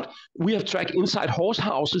 why not? We have tracked inside horse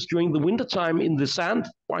houses during the wintertime in the sand.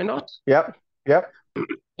 Why not? Yep. Yep.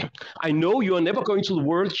 I know you are never going to the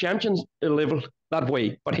world champions level that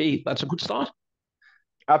way, but hey, that's a good start.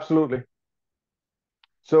 Absolutely.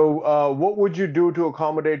 So, what would you do to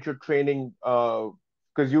accommodate your training?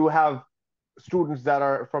 Because you have students that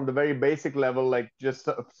are from the very basic level, like just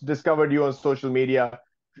discovered you on social media.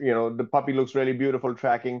 You know, the puppy looks really beautiful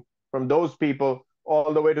tracking from those people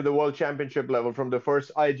all the way to the world championship level, from the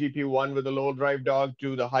first IGP one with a low drive dog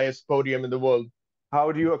to the highest podium in the world.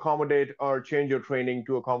 How do you accommodate or change your training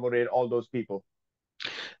to accommodate all those people?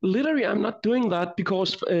 Literally, I'm not doing that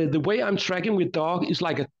because the way I'm tracking with dog is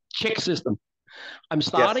like a check system. I'm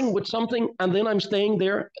starting Yes. with something and then I'm staying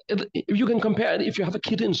there. You can compare it if you have a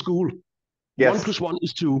kid in school. One Yes. plus one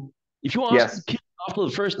is two. If you ask the Yes. kid after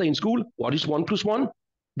the first day in school, what is one plus one?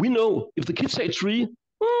 We know if the kids say three,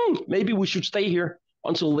 maybe we should stay here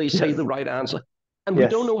until they say Yes. the right answer. And we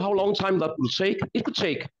don't Yes. know how long time that will take. It could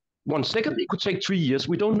take 1 second, it could take 3 years.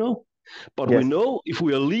 We don't know. But we Yes. know if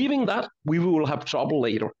we are leaving that, we will have trouble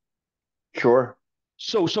later. Sure.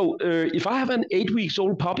 So if I have an 8 weeks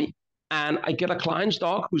old puppy and I get a client's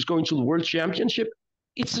dog who's going to the world championship,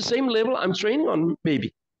 it's the same level I'm training on,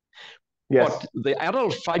 maybe. But Yes. the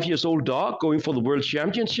adult 5 years old dog going for the world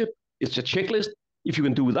championship, it's a checklist. If you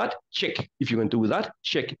can do that, check. If you can do that,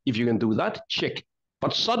 check. If you can do that, check.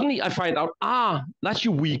 But suddenly I find out, that's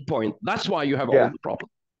your weak point. That's why you have all Yeah. the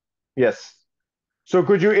problems. Yes. So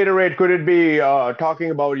could you iterate? Could it be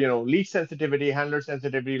talking about, leash sensitivity, handler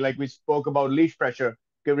sensitivity, like we spoke about leash pressure,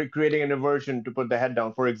 creating an aversion to put the head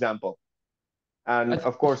down, for example? And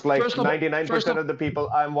of course, like First of all, 99% of the people,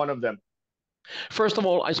 I'm one of them. first of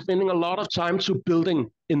all, I'm spending a lot of time to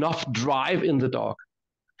building enough drive in the dog.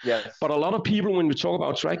 Yes, But a lot of people, when we talk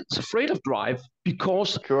about track, is afraid of drive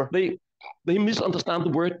because sure. they misunderstand the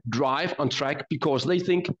word drive on track because they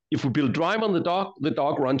think if we build drive on the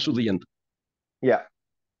dog runs to the end. Yeah.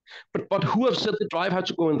 But who have said the drive had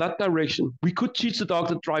to go in that direction? We could teach the dog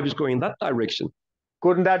that drive is going in that direction.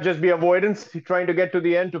 Couldn't that just be avoidance, trying to get to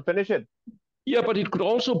the end to finish it? Yeah, but it could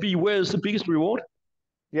also be where is the biggest reward?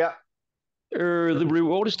 Yeah. The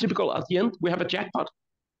reward is typical at the end. We have a jackpot.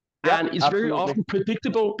 Yeah, And it's very absolutely. often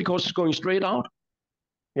predictable because it's going straight out.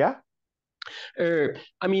 Yeah.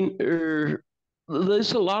 I mean,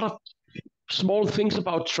 there's a lot of small things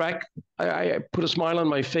about track. I put a smile on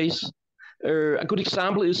my face. A good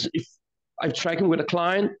example is if I'm tracking with a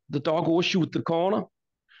client, the dog overshoot the corner,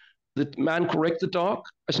 the man correct the dog.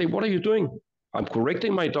 I say, what are you doing? I'm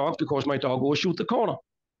correcting my dog because my dog overshoot the corner.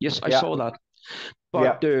 Yes, I Yeah. saw that.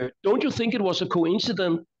 Yeah. But don't you think it was a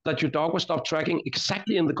coincidence that your dog was stopped tracking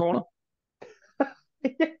exactly in the corner?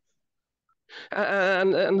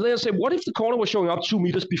 And they'll say, what if the corner was showing up 2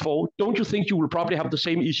 meters before? Don't you think you will probably have the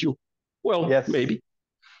same issue? Well, Yes. maybe.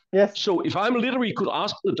 Yes. So if I'm literally could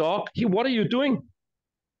ask the dog, hey, what are you doing?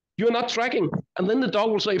 You're not tracking. And then the dog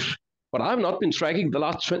will say, but I've not been tracking the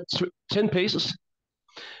last 10 paces.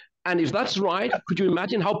 And if that's right, could you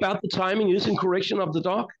imagine how bad the timing is in correction of the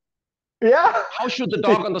dog? Yeah. How should the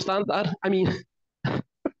dog understand that? I mean,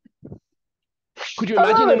 could you I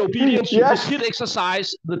imagine love in it. obedience, the Yes. sit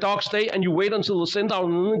exercise, the dog stay, and you wait until the send out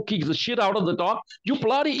and then kick the shit out of the dog? You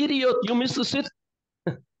bloody idiot, you missed the sit.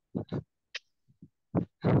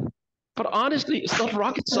 But honestly, it's not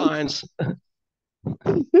rocket science.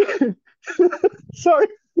 Sorry,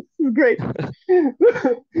 this is great.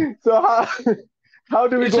 So how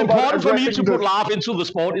do we It's go about important for me addressing to put this? laugh into the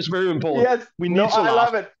sport. It's very important. Yes, We no, need to I laugh.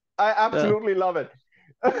 love it. I Yeah. absolutely love it.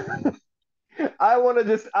 I want to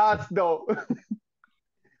just ask though,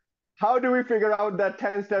 how do we figure out that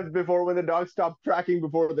 10 steps before when the dog stops tracking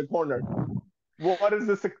before the corner? What is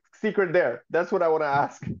the secret there? That's what I want to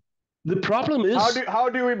ask. The problem is How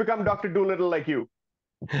do we become Dr. Doolittle like you?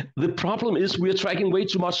 we're tracking way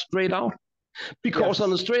too much straight out. Because on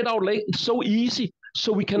a Yes. straight out leg, it's so easy.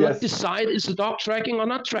 So we cannot Yes. decide is the dog tracking or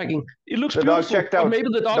not tracking. It looks The dog beautiful, checked but out. maybe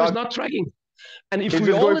the dog is Dog, not tracking. And if he's we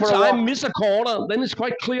just all going the for a time walk. miss a corner, then it's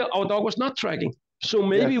quite clear our dog was not tracking. So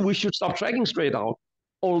maybe Yes. we should stop tracking straight out.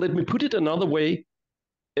 Or let me put it another way.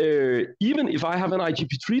 Even if I have an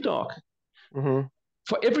IGP3 dog, Mm-hmm.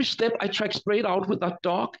 for every step I track straight out with that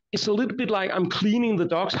dog, it's a little bit like I'm cleaning the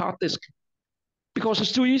dog's hard disk because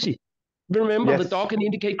it's too easy. Remember, the Yes. dog can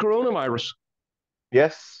indicate coronavirus.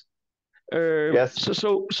 Yes. Uh, Yes. so, so,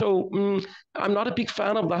 so I'm not a big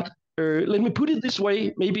fan of that. Let me put it this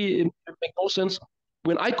way, maybe it makes more sense.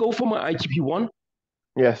 When I go for my IGP1,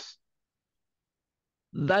 Yes.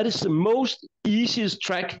 that is the most easiest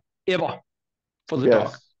track ever for the dog.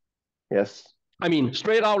 Yes. Yes. I mean,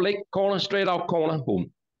 straight out leg corner, straight out corner,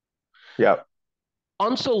 boom. Yeah.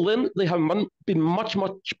 Until then, they have been much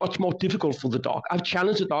more difficult for the dog. I've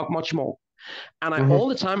challenged the dog much more. And I Mm-hmm. all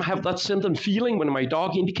the time have that sense and feeling when my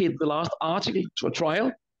dog indicated the last article to a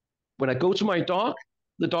trial. When I go to my dog,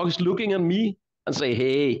 the dog is looking at me and say,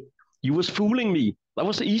 hey, you was fooling me. That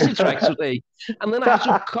was the easy track today. And then I have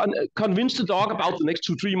to convince the dog about the next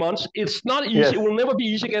 2-3 months. It's not easy. Yes. It will never be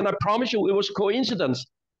easy again. I promise you, it was a coincidence.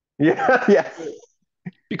 Yeah. Yes.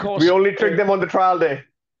 We Because only trick them on the trial day.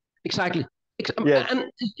 exactly. Yes. And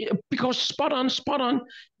because spot on.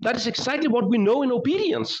 That is exactly what we know in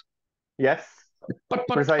obedience. Yes. But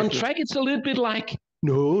on Precisely. track, it's a little bit like,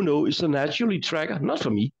 no, it's a naturally tracker. Not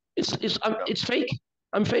for me. No. It's fake.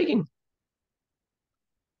 I'm faking.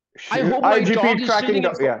 I Should hope my IGP dog is tracking? sitting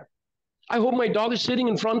in front. Yeah. I hope my dog is sitting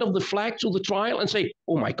in front of the flag to the trial and say,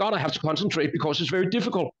 "Oh my God, I have to concentrate because it's very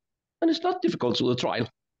difficult." And it's not difficult to the trial.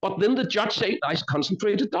 But then the judge say, "Nice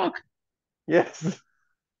concentrated dog." Yes.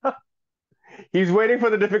 He's waiting for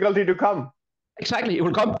the difficulty to come. Exactly. It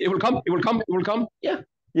will come. It will come. It will come. It will come. Yeah.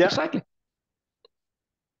 Yeah. Exactly.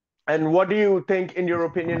 And what do you think, in your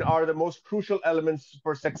opinion, are the most crucial elements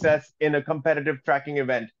for success in a competitive tracking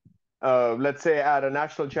event? Let's say at a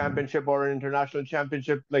national championship or an international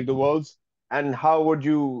championship like the Worlds. And how would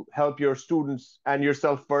you help your students and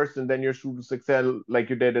yourself first, and then your students excel like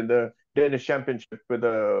you did in the Danish championship with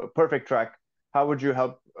a perfect track? How would you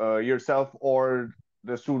help yourself or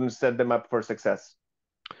the students set them up for success?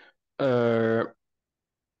 Uh,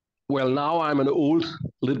 well, now I'm an old,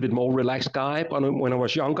 a little bit more relaxed guy. But when I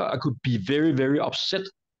was younger, I could be very, very upset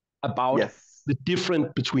about Yes. the difference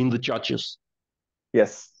between the judges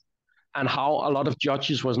Yes. and how a lot of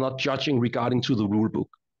judges was not judging regarding to the rule book.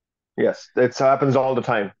 Yes. It happens all the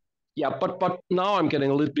time. Yeah, but now I'm getting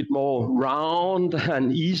a little bit more round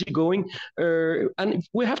and easygoing. And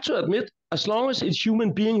we have to admit, as long as it's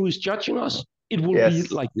human being who is judging us, it will be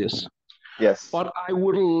Yes. like this. Yes. But I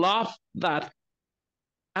would love that.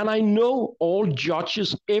 And I know all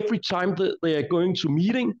judges, every time that they are going to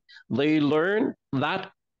meeting, they learn that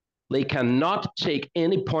they cannot take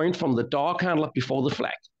any point from the dog handler before the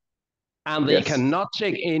flag. And they Yes. cannot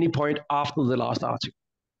take any point after the last article.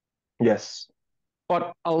 Yes.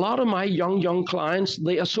 But a lot of my young clients,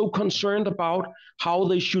 they are so concerned about how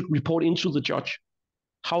they should report into the judge,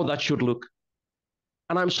 how that should look.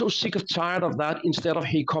 And I'm so sick of tired of that instead of,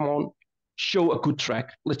 hey, come on, show a good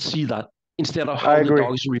track. Let's see that instead of I how the agree.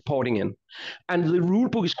 dog is reporting in. And the rule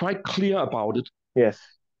book is quite clear about it. Yes.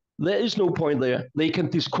 There is no point there. They can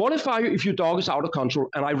disqualify you if your dog is out of control.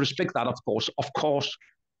 And I respect that, of course.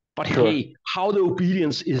 But Sure. hey, how the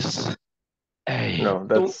obedience is. Hey, No,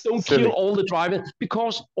 don't that's kill silly. all the driving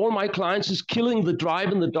because all my clients is killing the drive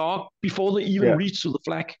and the dog before they even Yeah. reach to the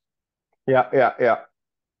flag. Yeah.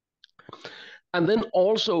 And then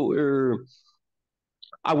also,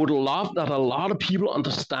 I would love that a lot of people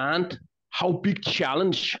understand how big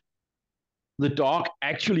challenge the dog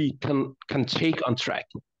actually can take on track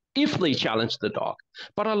if they challenge the dog.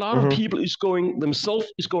 But a lot of people is going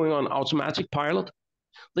on automatic pilot.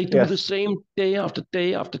 They do the same day after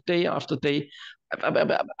day after day after day.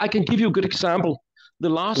 I can give you a good example. The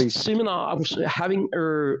last seminar I was having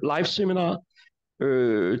a live seminar,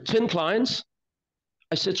 10 clients.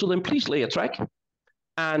 I said to them, please lay a track.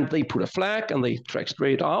 And they put a flag and they track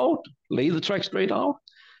straight out, lay the track straight out.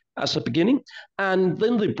 as a beginning, and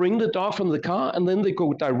then they bring the dog from the car, and then they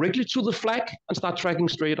go directly to the flag and start tracking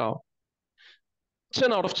straight out.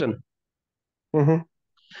 10 out of 10. Mm-hmm.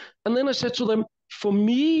 And then I said to them, for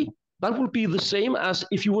me, that would be the same as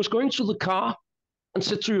if you was going to the car and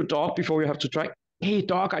said to your dog before you have to track, hey,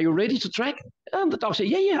 dog, are you ready to track? And the dog said,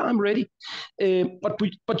 yeah, I'm ready.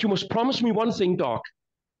 But you must promise me one thing, dog.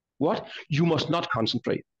 What? You must not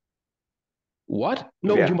concentrate. What?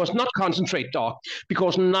 No, Yeah. you must not concentrate, dog,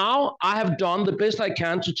 because now I have done the best I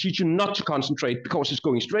can to teach you not to concentrate because it's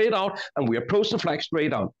going straight out and we approach the flag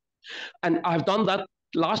straight out. And I've done that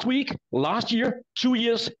last week, last year, 2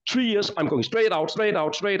 years, 3 years. I'm going straight out, straight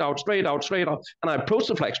out, straight out, straight out, straight out. And I approach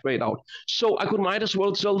the flag straight out. So I might as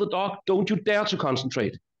well tell the dog, don't you dare to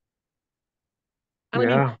concentrate. And I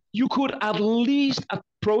mean, you could at least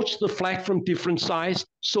approach the flag from different sides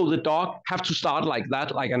so the dog have to start like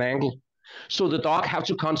that, like an angle. So the dog have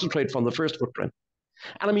to concentrate from the first footprint.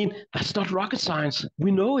 And I mean, that's not rocket science.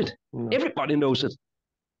 We know it. No. Everybody knows it.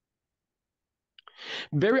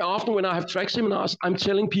 Very often when I have track seminars, I'm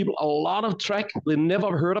telling people a lot of track they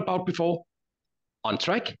never heard about before on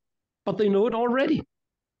track, but they know it already.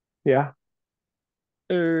 Yeah.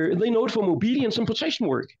 They know it from obedience and protection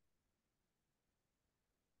work.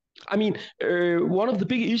 I mean, one of the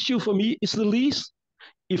big issues for me is the leash.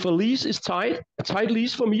 If a leash is tight, a tight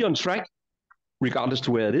leash for me on track, regardless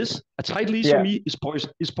to where it is, a tight leash for me is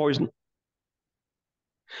poison.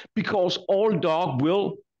 Because all dog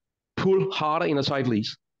will pull harder in a tight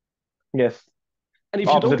leash. Yes. And if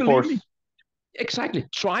you don't believe me, exactly,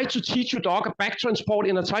 try to teach your dog a back transport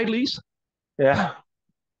in a tight leash. Yeah.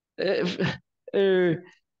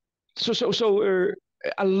 So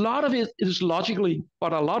a lot of it is logically,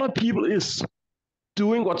 but a lot of people is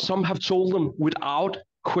doing what some have told them without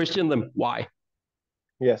questioning them why.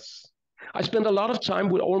 Yes. I spend a lot of time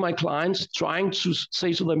with all my clients trying to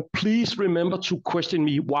say to them, please remember to question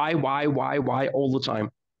me why all the time.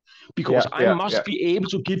 Because I must be able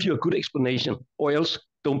to give you a good explanation, or else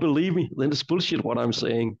don't believe me, then it's bullshit what I'm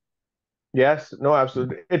saying. Yes, no,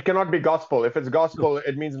 absolutely. It cannot be gospel. If it's gospel,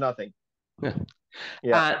 it means nothing.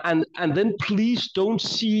 Yeah. And then please don't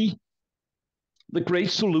see the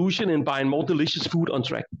great solution in buying more delicious food on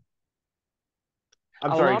track.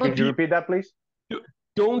 I'm sorry, can you repeat that, please?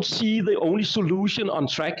 Don't see the only solution on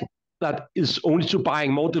track that is only to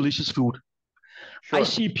buying more delicious food. Sure. I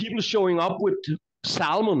see people showing up with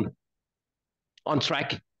salmon on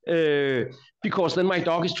track because then my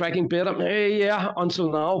dog is tracking better. Yeah,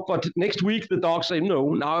 until now. But next week, the dog say,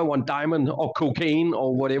 no, now I want diamond or cocaine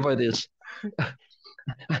or whatever it is.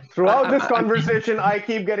 Throughout this conversation, I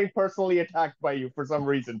keep getting personally attacked by you for some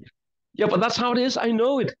reason. Yeah, but that's how it is. I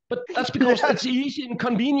know it. But that's because it's easy and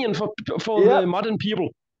convenient for the modern people.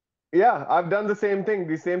 Yeah, I've done the same thing,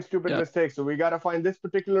 the same stupid mistakes. So we got to find this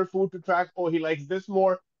particular food to track. Oh, he likes this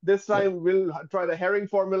more. This time we'll try the herring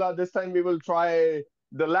formula. This time we will try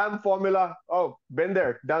the lamb formula. Oh, been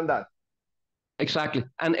there, done that. Exactly.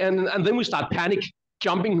 And then we start panic,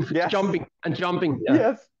 jumping. Yeah.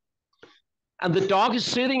 Yes. And the dog is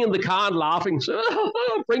sitting in the car and laughing. So,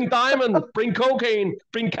 bring diamond, bring cocaine,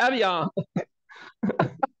 bring caviar.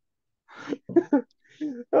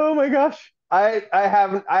 Oh my gosh. I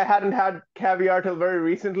hadn't had caviar till very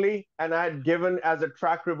recently, and I had given as a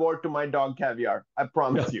track reward to my dog caviar. I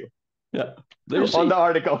promise you. Yeah. On the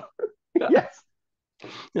article. Yeah. Yes.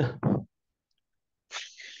 Yeah.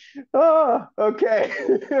 Oh, okay.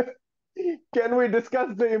 Can we discuss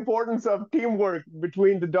the importance of teamwork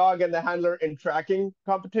between the dog and the handler in tracking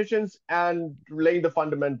competitions and laying the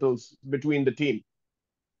fundamentals between the team?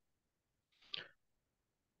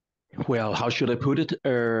 Well, how should I put it?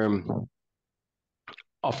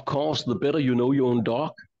 Of course, the better you know your own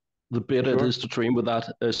dog, the better it is to train with that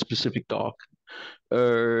specific dog.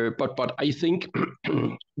 But I think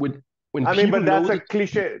when but that's a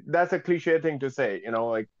cliche. That's a cliche thing to say. You know,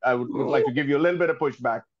 like I would like to give you a little bit of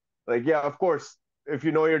pushback. Like, yeah, of course, if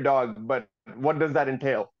you know your dog, but what does that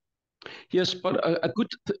entail? Yes, but a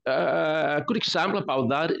good example about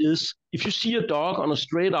that is if you see a dog on a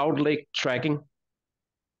straight out leg tracking,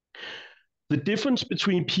 the difference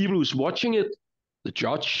between people who's watching it, the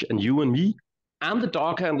judge and you and me, and the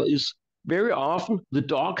dog handler is very often the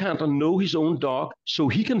dog handler know his own dog, so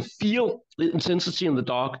he can feel the intensity in the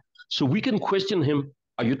dog. So we can question him,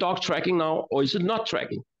 are your dog tracking now or is it not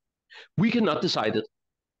tracking? We cannot decide it.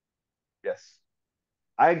 Yes.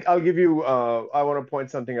 I'll give you, I want to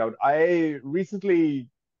point something out. I've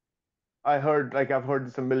heard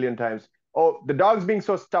this a million times. Oh, the dog's being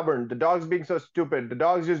so stubborn. The dog's being so stupid. The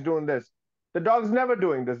dog's just doing this. The dog's never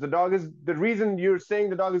doing this. The reason you're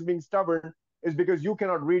saying the dog is being stubborn is because you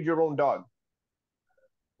cannot read your own dog.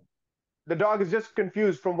 the dog is just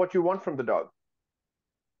confused from what you want from the dog.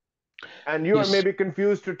 And you are Yes, maybe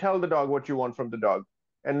confused to tell the dog what you want from the dog.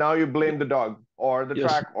 And now you blame the dog or the yes,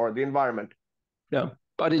 track or the environment. yeah.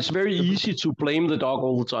 But it's very easy to blame the dog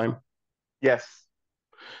all the time. Yes,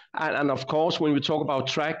 And of course, when we talk about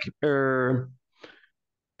track,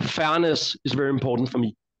 fairness is very important for me.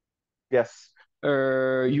 yes,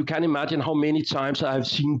 You can imagine how many times I've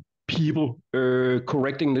seen people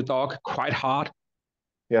correcting the dog quite hard,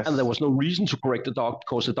 and there yes, was no reason to correct the dog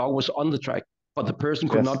because the dog was on the track, but the person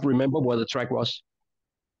could yes. not remember where the track was.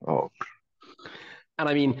 Oh, And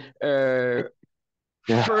I mean,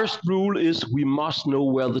 yeah. first rule is we must know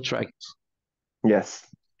where the track is. Yes,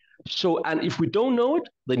 So, and if we don't know it,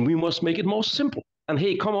 then we must make it more simple. And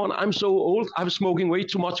hey, come on, I'm so old. I'm smoking way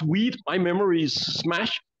too much weed. My memory is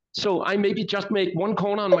smashed. So I maybe just make one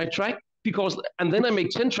corner on my track and then I make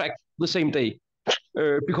 10 tracks the same day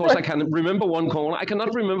because I can remember one corner. I cannot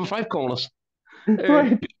remember 5 corners.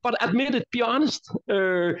 right. But admit it, be honest.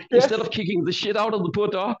 Instead Yes, of kicking the shit out of the poor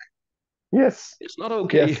dog, yes, it's not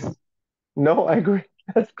okay. yes. No, I agree.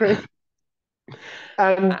 That's great.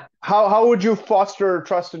 And Uh, how would you foster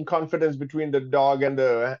trust and confidence between the dog and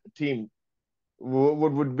the team?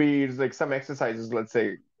 What would be like some exercises, let's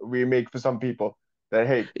say, we make for some people that,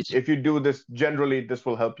 hey, It's if you do this, generally this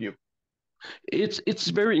will help you. it's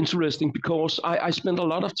very interesting because I spend a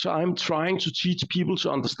lot of time trying to teach people to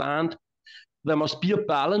understand there must be a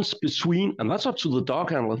balance between, and that's up to the dog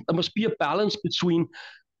handler, there must be a balance between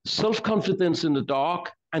self confidence in the dog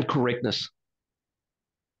and correctness.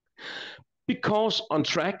 Because on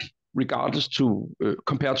track, regardless to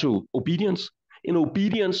compared to obedience, in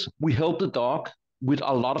obedience, we help the dog with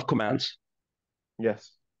a lot of commands.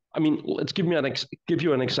 Yes. I mean, let's give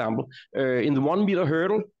you an example. In the 1 meter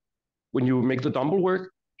hurdle, when you make the dumbbell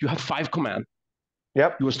work, you have 5 commands.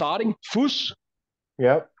 Yep. You are starting, fuss,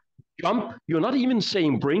 Yep. jump. You're not even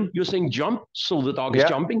saying bring, you're saying jump, so the dog is Yep.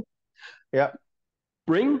 jumping. Yep.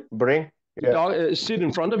 Bring, Bring. the Yeah. dog sit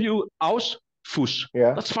in front of you, aus, fuss.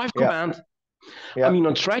 Yeah. That's 5 Yeah. commands. I Yeah. mean,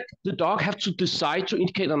 on track, the dog have to decide to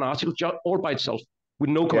indicate an article all by itself with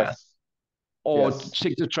no command, Yes. or Yes.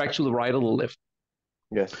 take the track to the right or the left.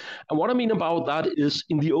 Yes. And what I mean about that is,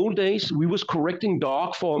 in the old days, we was correcting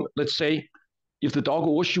dog for, let's say, if the dog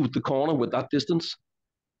overshoot the corner with that distance.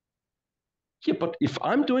 Yeah, but if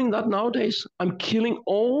I'm doing that nowadays, I'm killing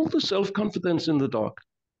all the self-confidence in the dog.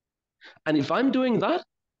 And if I'm doing that,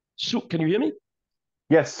 so can you hear me?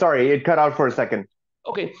 Yes. Sorry, it cut out for a second.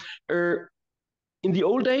 Okay. Uh, in the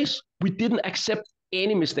old days, we didn't accept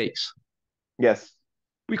any mistakes. Yes.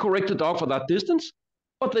 We correct the dog for that distance,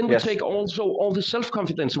 but then we Yes. take also all the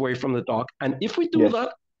self-confidence away from the dog. And if we do Yes. that,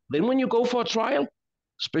 then when you go for a trial,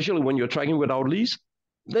 especially when you're tracking without leash,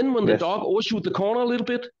 then when the Yes. dog overshoot the corner a little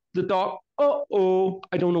bit, the dog,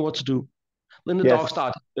 I don't know what to do. Then the dog Yes.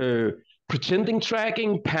 start pretending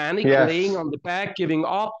tracking, panic, laying Yes. on the back, giving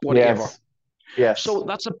up, whatever. Yes. Yes. So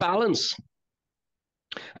that's a balance.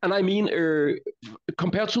 And I mean,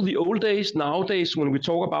 compared to the old days, nowadays, when we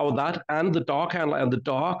talk about that and the dog handler and the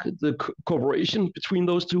dog, the cooperation between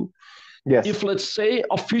those two, if Yes. let's say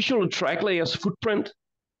official track layer's footprint,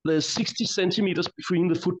 there's 60 centimeters between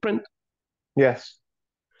the footprint. Yes.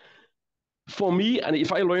 For me, and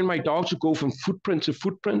if I learn my dog to go from footprint to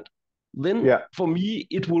footprint, then Yeah. for me,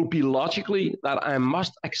 it will be logically that I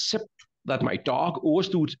must accept that my dog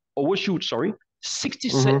overshoot 60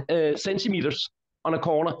 Mm-hmm. centimeters on a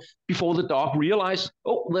corner before the dog realize,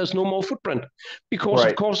 oh, there's no more footprint. Because of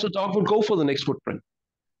Right. course the dog will go for the next footprint.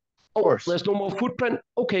 Of Oh, course. there's no more footprint.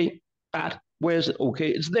 Okay, bad. Where is it? Okay,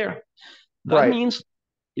 it's there. That Right. means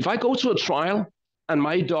if I go to a trial and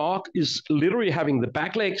my dog is literally having the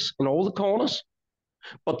back legs in all the corners,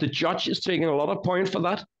 but the judge is taking a lot of point for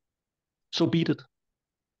that, so beat it.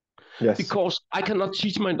 Yes. Because I cannot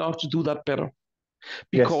teach my dog to do that better,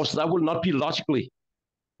 because Yes. that will not be logically.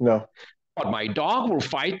 No. But my dog will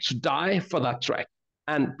fight to die for that track.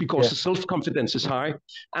 And because the Yes. self-confidence is high.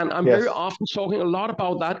 And I'm very Yes. often talking a lot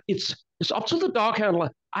about that. It's up to the dog handler.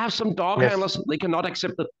 I have some dog Yes. handlers, they cannot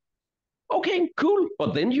accept it. Okay, cool.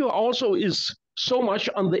 But then you also is so much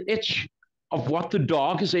on the edge of what the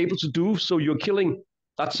dog is able to do. So you're killing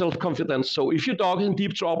that self-confidence. So if your dog is in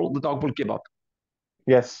deep trouble, the dog will give up.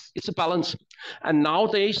 Yes. It's a balance. And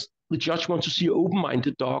nowadays, the judge wants to see an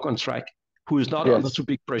open-minded dog on track who is not under too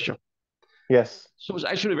Yes. big pressure. Yes. So it's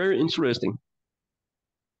actually very interesting.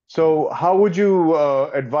 So, how would you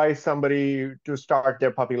advise somebody to start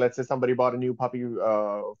their puppy? Let's say somebody bought a new puppy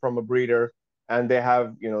from a breeder, and they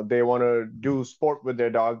have, they want to do sport with their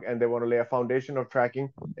dog, and they want to lay a foundation of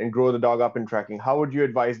tracking and grow the dog up in tracking. How would you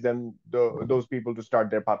advise those people to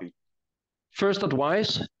start their puppy? First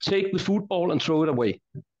advice, take the football and throw it away.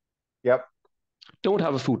 Yep. Don't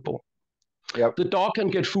have a football. Yep. The dog can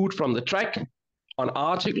get food from the track, on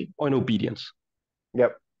article, or in obedience.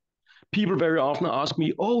 Yep. People very often ask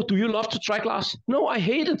me, oh, do you love to track, Lars? No, I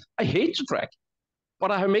hate it. I hate to track.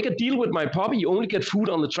 But I make a deal with my puppy. You only get food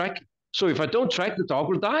on the track. So if I don't track, the dog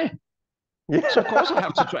will die. Yeah. So of course I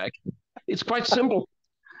have to track. It's quite simple.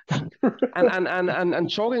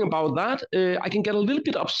 and talking about that, I can get a little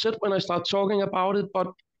bit upset when I start talking about it, but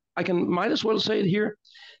might as well say it here.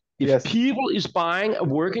 If Yes. people is buying a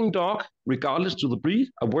working dog, regardless to the breed,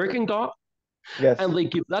 a working dog, Yes. and they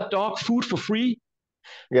give that dog food for free,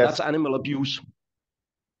 Yes. that's animal abuse.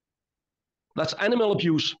 That's animal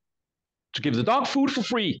abuse. To give the dog food for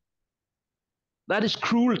free, that is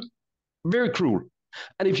cruel, very cruel.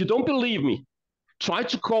 And if you don't believe me, try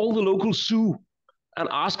to call the local zoo and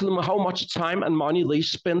ask them how much time and money they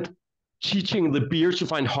spent teaching the bear to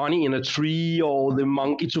find honey in a tree, or the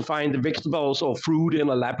monkey to find the vegetables or fruit in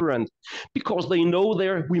a labyrinth, because they know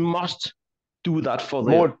there we must do that for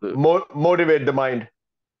motivate the mind.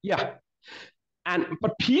 Yeah.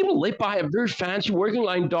 But people, they buy a very fancy working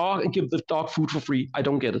line dog and give the dog food for free. I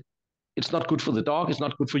don't get it. It's not good for the dog. It's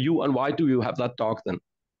not good for you. And why do you have that dog then?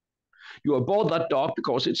 You have bought that dog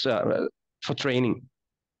because it's for training.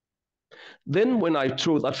 Then when I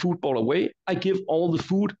throw that football away, I give all the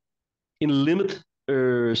food in limit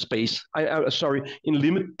space. In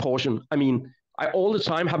limit portion. I mean, I all the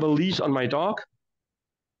time have a leash on my dog,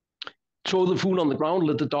 throw the food on the ground,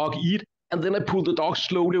 let the dog eat, and then I pull the dog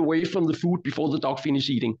slowly away from the food before the dog finishes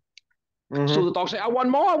eating. Mm-hmm. So the dog say, I want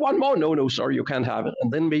more. No, sorry, you can't have it.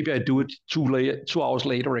 And then maybe I do it 2 hours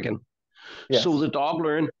later again. Yes. So the dog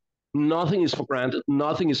learn nothing is for granted,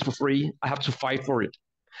 nothing is for free. I have to fight for it.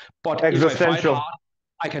 But if I fight hard,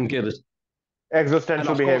 I can get it.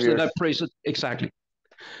 Existential behaviors. Then I praise it. Exactly.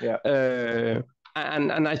 Yeah.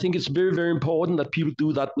 And I think it's very, very important that people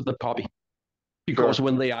do that with the puppy. Because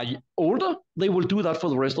when they are older, they will do that for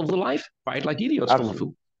the rest of their life. Fight like idiots for the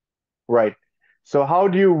food. Right. So how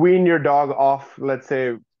do you wean your dog off, let's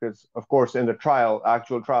say, because of course in the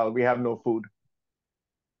actual trial, we have no food.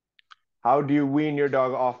 How do you wean your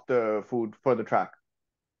dog off the food for the track?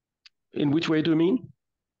 In which way do you mean?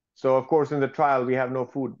 So of course in the trial, we have no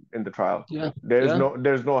food in the trial. Yeah.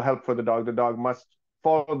 There's no help for the dog. The dog must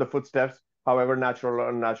follow the footsteps, however natural or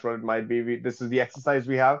unnatural it might be. This is the exercise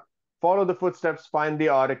we have. Follow the footsteps, find the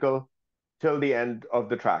article till the end of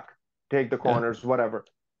the track. Take the corners, whatever.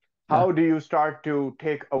 How do you start to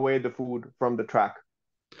take away the food from the track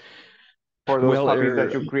for those puppies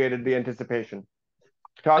that you created the anticipation?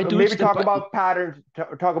 Talk about patterns.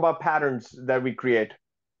 Talk about patterns that we create.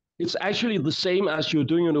 It's actually the same as you're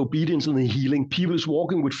doing an obedience in the healing. People is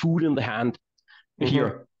walking with food in the hand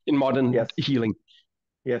here in modern healing.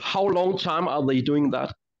 Yes. How long time are they doing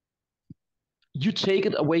that? You take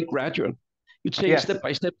it away gradually. You take step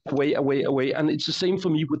by step away. And it's the same for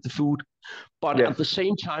me with the food. But at the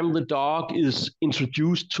same time, the dog is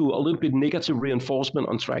introduced to a little bit negative reinforcement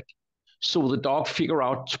on track. So the dog figure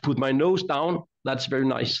out to put my nose down. That's very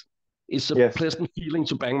nice. It's a pleasant feeling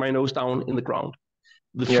to bang my nose down in the ground.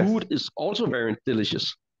 The food is also very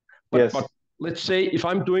delicious. But let's say if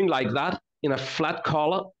I'm doing like that in a flat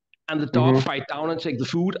collar and the dog fight down and take the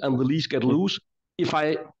food and the leash get loose, if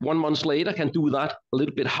I 1 month later can do that a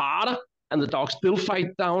little bit harder and the dog still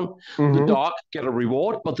fight down, the dog get a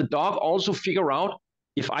reward, but the dog also figure out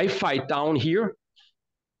if I fight down here,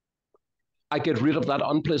 I get rid of that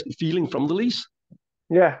unpleasant feeling from the leash.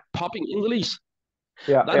 Yeah. Popping in the leash.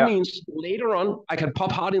 Yeah. That means later on I can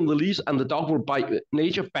pop hard in the leash and the dog will by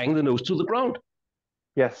nature bang the nose to the ground.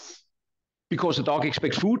 Yes. Because the dog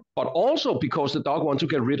expects food, but also because the dog wants to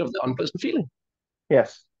get rid of the unpleasant feeling.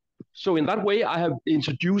 Yes. So in that way, I have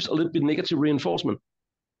introduced a little bit negative reinforcement.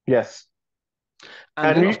 Yes.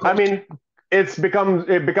 And I mean, it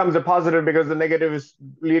becomes a positive because the negative is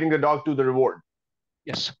leading the dog to the reward.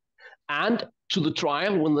 Yes. And to the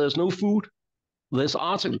trial, when there's no food, there's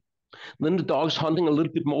article. Then the dog's hunting a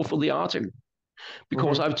little bit more for the article.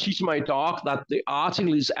 Because I've taught my dog that the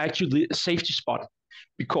article is actually a safety spot.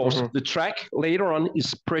 Because the track later on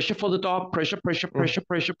is pressure for the dog, pressure.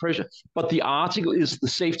 But the article is the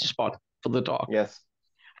safety spot for the dog. Yes.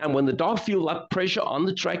 And when the dog feels that pressure on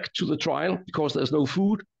the track to the trial because there's no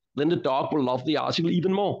food, then the dog will love the article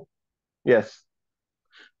even more. Yes.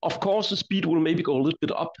 Of course, the speed will maybe go a little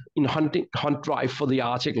bit up in hunt drive for the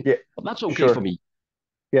article. Yeah. But that's okay for me.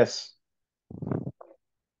 Yes.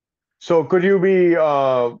 So could you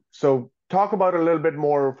talk about a little bit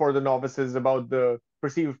more for the novices about the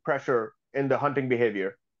perceived pressure in the hunting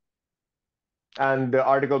behavior and the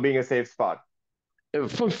article being a safe spot?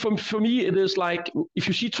 For me, it is like if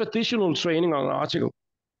you see traditional training on an article,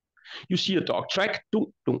 you see a dog track, dunk,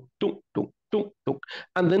 dunk, dunk, dunk, dunk, dunk,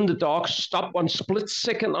 and then the dog stop 1 split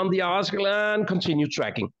second on the article and continue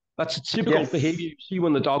tracking. That's a typical Yes. behavior you see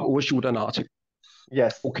when the dog overshoot an article.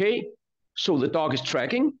 Yes. Okay, so the dog is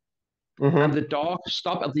tracking, and Mm-hmm. the dog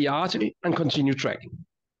stop at the article and continue tracking.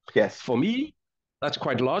 Yes. For me, that's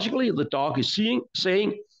quite logically. The dog is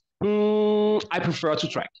saying, I prefer to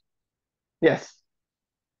track. Yes.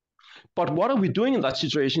 But what are we doing in that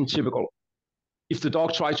situation typical? If the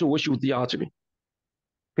dog tries to overshoot the article.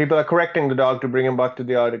 People are correcting the dog to bring him back to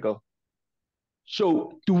the article.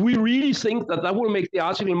 So do we really think that that will make the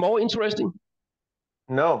article more interesting?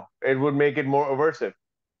 No, it would make it more aversive.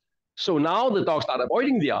 So now the dog start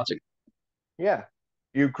avoiding the article. Yeah.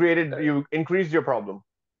 You increased your problem.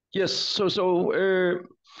 Yes,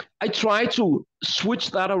 I try to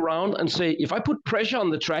switch that around and say, if I put pressure on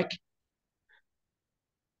the track,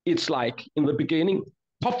 it's like in the beginning,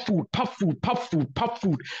 pop food, pop food, pop food, pop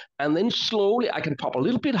food. And then slowly I can pop a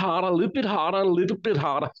little bit harder, a little bit harder, a little bit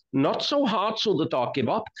harder. Not so hard so the dog give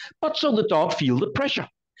up, but so the dog feel the pressure.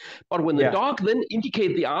 But when the dog then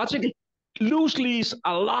indicate the article, loosely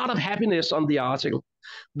a lot of happiness on the article.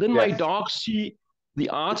 Then my dog see the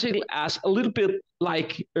article as a little bit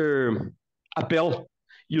like a bell,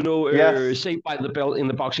 saved by the bell in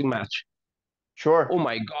the boxing match. Sure. Oh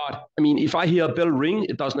my God. I mean, if I hear a bell ring,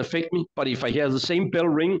 it doesn't affect me. But if I hear the same bell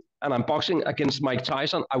ring and I'm boxing against Mike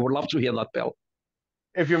Tyson, I would love to hear that bell.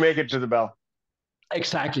 If you make it to the bell.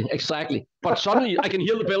 Exactly. But suddenly I can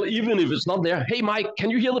hear the bell even if it's not there. Hey, Mike, can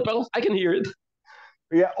you hear the bell? I can hear it.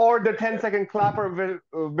 Yeah, or the 10-second clapper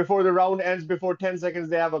before the round ends. Before 10 seconds,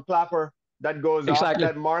 they have a clapper that goes off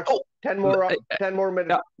that marks 10 more minutes.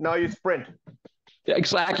 Yeah. Now you sprint. Yeah,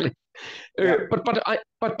 exactly.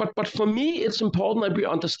 But for me, it's important that we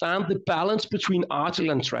understand the balance between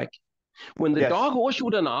article and track. When the dog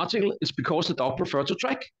overshoot an article, it's because the dog prefers to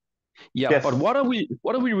track. Yeah, but what are we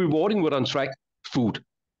rewarding with on track? Food.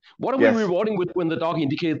 What are we rewarding with when the dog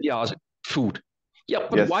indicates the article? Food. Yeah,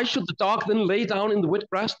 but why should the dog then lay down in the wet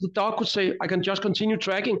grass? The dog could say, I can just continue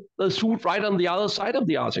tracking. There's food right on the other side of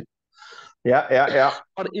the article. Yeah.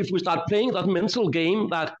 But if we start playing that mental game,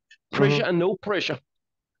 that pressure and no pressure,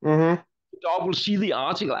 the dog will see the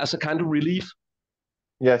article as a kind of relief.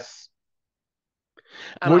 Yes.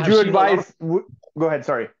 And would you advise? Go ahead.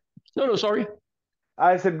 Sorry. No, sorry.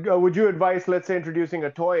 I said, would you advise, let's say, introducing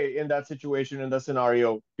a toy in that situation, in the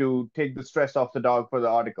scenario, to take the stress off the dog for the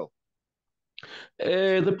article?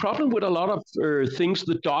 The problem with a lot of things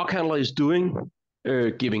the dog handler is doing,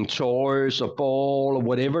 giving toys, a ball, or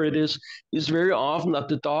whatever it is very often that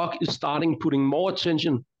the dog is starting putting more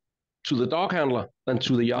attention to the dog handler than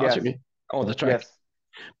to the article or the track. Yes.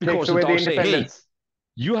 Because the dog say, hey,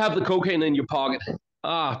 you have the cocaine in your pocket.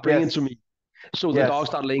 Bring it to me. So the dog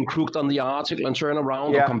start laying crooked on the article and turn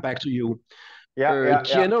around or come back to you.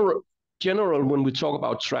 General, when we talk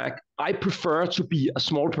about track, I prefer to be a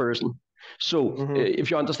small person. So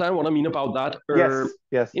if you understand what I mean about that,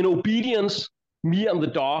 in obedience, me and the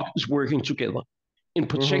dog is working together. In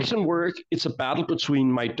protection work, it's a battle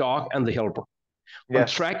between my dog and the helper. On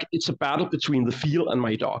track, it's a battle between the field and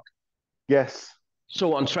my dog. Yes.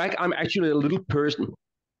 So on track, I'm actually a little person.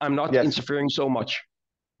 I'm not interfering so much.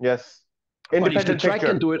 Yes. But if the track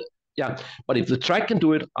can do it, but if the track can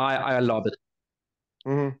do it, I love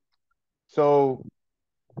it. So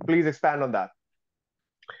please expand on that.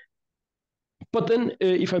 But then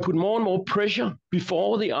if I put more and more pressure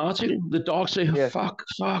before the article, the dog say, fuck.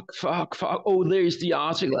 Oh, there is the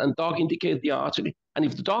article, and dog indicate the article. And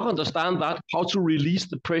if the dog understand that, how to release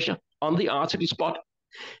the pressure on the article spot,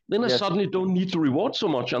 then I suddenly don't need to reward so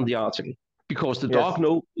much on the article because the dog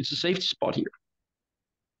know it's a safety spot here.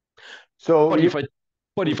 So,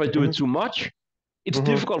 but if I do it too much, it's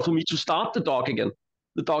difficult for me to start the dog again.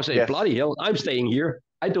 The dog say, bloody hell, I'm staying here.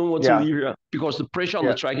 I don't want to leave here because the pressure on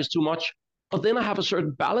the track is too much. But then I have a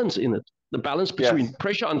certain balance in it, the balance between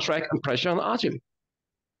pressure on track and pressure on article.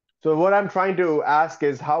 So what I'm trying to ask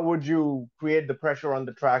is, how would you create the pressure on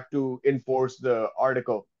the track to enforce the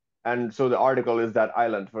article? And so the article is that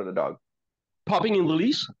island for the dog. Popping in the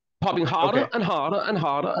leash, popping harder and harder and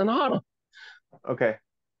harder and harder. Okay.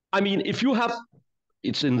 I mean, if you have,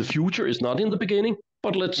 it's in the future, it's not in the beginning,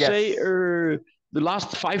 but let's say the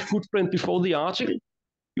last 5 footprint before the article,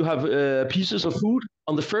 you have pieces of food.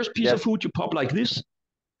 On the first piece of food, you pop like this.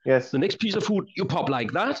 Yes. The next piece of food, you pop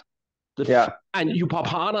like that. And you pop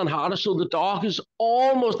harder and harder, so the dog is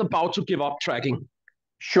almost about to give up tracking.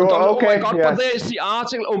 Sure, oh my God, but there's the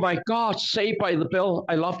article. Oh my God, saved by the bell.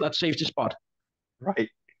 I love that safety spot. Right.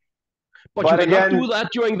 But you cannot do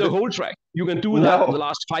that during the whole track. You can do that in the No.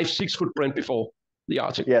 last 5-6 footprint before the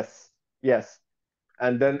Arctic. Yes. Yes.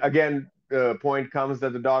 And then again, the point comes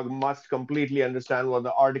that the dog must completely understand what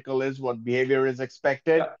the article is, what behavior is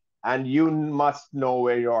expected, Yeah. and you must know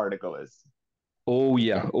where your article is. Oh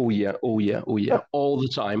yeah, oh yeah, oh yeah, oh yeah, all the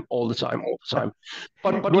time, all the time, all the time.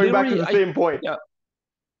 But Going back to literally, the same point. yeah.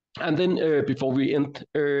 And then before we end,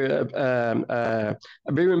 a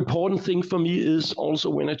very important thing for me is also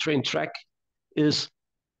when I train track is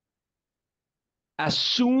as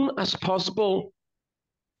soon as possible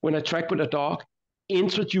when I track with a dog,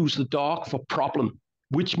 introduce the dog for problem,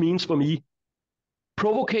 which means for me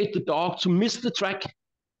provocate the dog to miss the track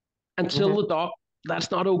and tell Mm-hmm. the dog that's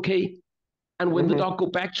not okay. And when the Mm-hmm. dog go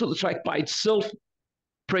back to the track by itself,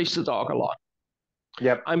 praise the dog a lot.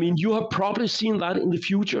 Yep. I mean, you have probably seen that in the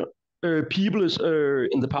future. People is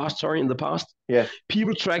in the past, Yes.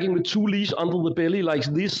 people tracking with 2 leash under the belly like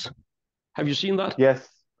this. Have you seen that? Yes.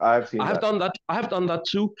 I've I seen have that. done that. I have done that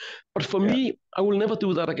too. But for Yeah. me, I will never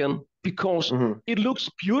do that again because Mm-hmm. it looks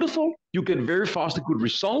beautiful. You get very fast a good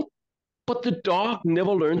result, but the dog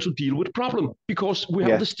never learns to deal with problem because we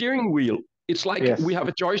have the Yes. steering wheel. It's like we Yes. have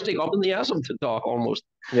a joystick up in the ass of the dog almost.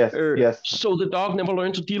 Yes. Yes. So the dog never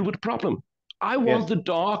learns to deal with problem. I want Yes. the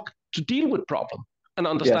dog to deal with problem and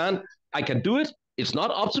Yes. understand I can do it. It's not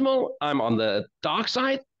optimal. I'm on the dark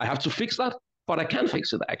side. I have to fix that, but I can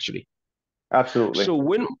fix it actually. Absolutely.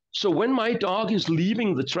 So when my dog is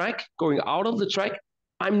leaving the track, going out of the track,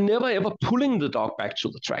 I'm never ever pulling the dog back to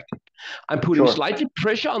the track. I'm putting Sure. slightly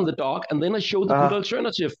pressure on the dog, and then I show the good Uh-huh.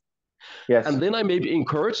 alternative. Yes. And then I maybe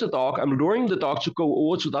encourage the dog. I'm luring the dog to go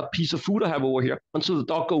over to that piece of food I have over here until the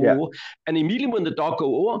dog go Yeah. over. And immediately when the dog go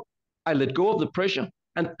over, I let go of the pressure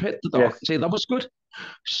and pet the dog. Yes. Say that was good.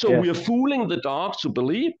 So we Yes. are fooling the dog to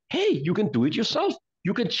believe, hey, you can do it yourself.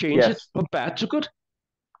 You can change it Yes. from bad to good.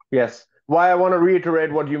 Yes. Why I want to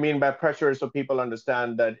reiterate what you mean by pressure so people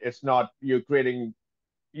understand that it's not you're creating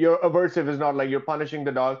your aversive is not like you're punishing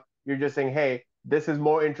the dog. You're just saying, hey, this is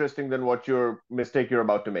more interesting than what your mistake you're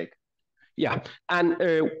about to make. Yeah. And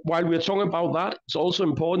while we're talking about that, it's also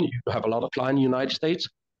important. You have a lot of clients in the United States.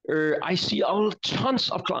 I see tons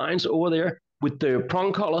of clients over there with the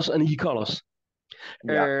prong collars and e-collars.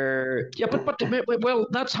 Yeah. Yeah, but well,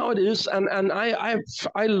 that's how it is, and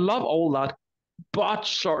I love all that. But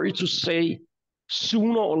sorry to say,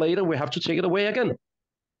 sooner or later we have to take it away again.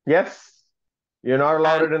 Yes. You're not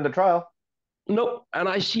allowed And it in the trial. no, and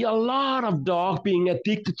I see a lot of dogs being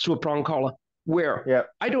addicted to a prong collar where Yeah.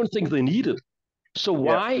 I don't think they need it. So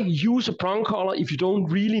Yeah. why use a prong collar if you don't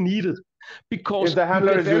really need it? If Because the you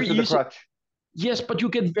handler get is very used to the easy. crutch. Yes, but you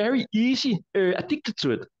get very easy addicted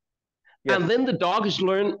to it. And Yes. then the dog is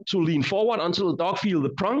learned to lean forward until the dog feels the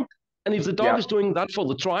prong. And if the dog Yeah. is doing that for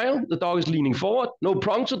the trial, the dog is leaning forward. No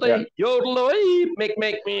prong Yeah. today. Yodel away, make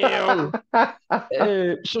meow.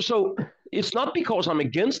 So it's not because I'm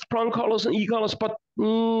against prong collars and e-collars, but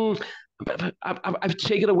I've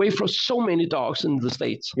taken away from so many dogs in the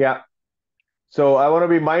States. Yeah. So I want to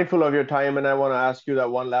be mindful of your time and I want to ask you that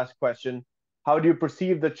one last question. How do you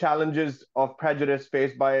perceive the challenges of prejudice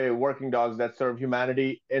faced by working dogs that serve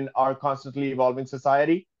humanity in our constantly evolving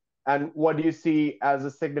society? And what do you see as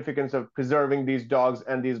the significance of preserving these dogs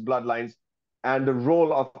and these bloodlines and the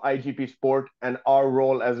role of IGP sport and our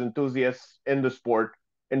role as enthusiasts in the sport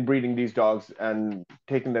in breeding these dogs and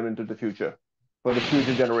taking them into the future for the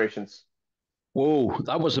future generations? Whoa,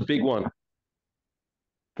 that was a big one.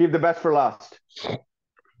 Keep the best for last.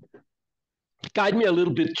 Guide me a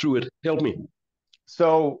little bit through it. Help me.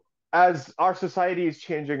 So as our society is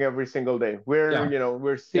changing every single day, we're Yeah,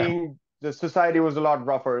 we're yeah, seeing the society was a lot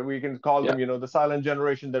rougher. We can call yeah, them the silent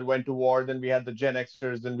generation that went to war. Then we had the Gen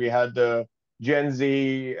Xers, then we had the Gen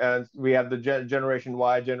Z, and we have the Generation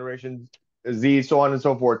Y, Generation Z, so on and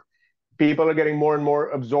so forth. People are getting more and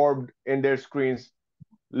more absorbed in their screens.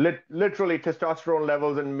 Literally, testosterone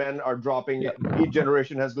levels in men are dropping. yeah. Each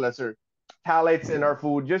generation has lesser phthalates in our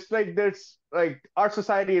food. Just like this, like our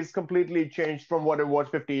society is completely changed from what it was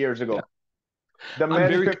 50 years Yeah. ago. The I'm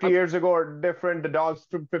men very 50 years ago are different. The dogs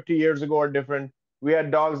from 50 years ago are different. We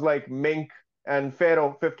had dogs like Mink and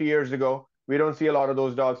Pharaoh 50 years ago. We don't see a lot of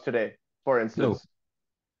those dogs today, for no. instance.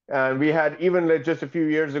 And we had even like just a few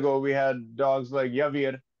years ago, we had dogs like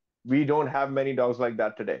Yavir. We don't have many dogs like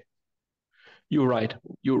that today. You're right.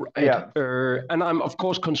 You're right. Yeah. And I'm of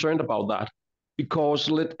course concerned about that because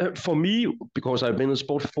for me, because I've been in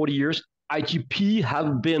sport for 40 years, IGP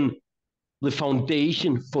have been the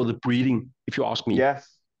foundation for the breeding. If you ask me, Yes.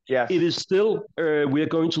 it Yes. is still. We are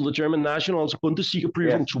going to the German nationals, Bundesliga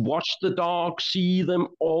prüfung Yes. to watch the dogs, see them,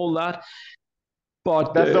 all that.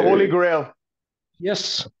 But That's the holy grail.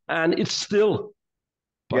 yes, and it's still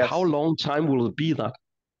But how Yes. long time will it be that?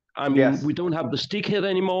 I mean, Yes. we don't have the stick hit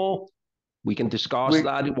anymore. We can discuss We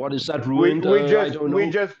that. What is that we ruined? we I just don't we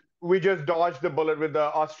know. just we just dodged the bullet with the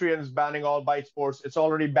Austrians banning all bite sports. It's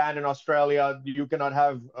already banned in Australia. You cannot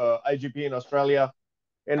have IGP in Australia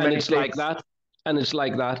in And many it's like states. that. And it's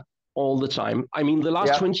like that all the time. I mean, the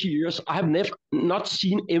last Yeah. 20 years, I have never not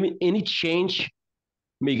seen any change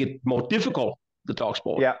make it more difficult, the dog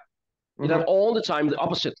sport. Yeah. It had Hmm. all the time the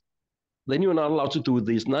opposite. Then you're not allowed to do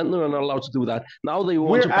this. Then you're not allowed to do that. Now they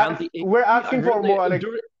want We're to ban ask, the. we're I asking heard for the more. Like,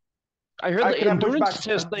 endurance. I heard the can I push endurance back?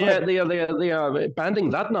 test. Go ahead. They are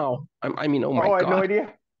banning that now. I mean, oh my Oh, I had no god, idea.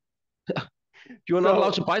 you're not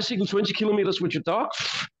allowed So to bicycle 20 kilometers with your dog.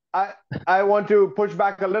 I I want to push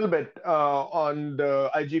back a little bit on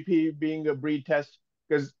the IGP being a breed test,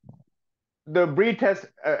 because the breed test,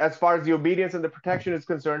 as far as the obedience and the protection is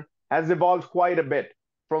concerned, has evolved quite a bit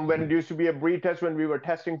from when it used to be a breed test when we were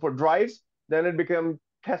testing for drives, then it became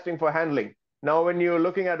testing for handling. Now, when you're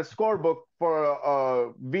looking at a scorebook for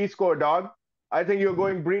a V score dog, I think you're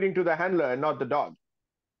going breeding to the handler and not the dog.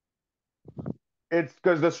 It's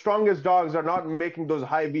because the strongest dogs are not making those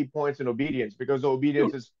high V points in obedience because the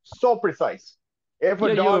obedience You, is so precise. If a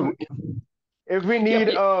yeah, dog, you're if we yeah, need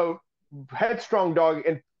a headstrong dog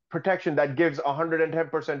in protection that gives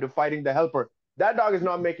 110% to fighting the helper, that dog is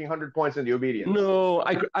not making 100 points in the obedience. no,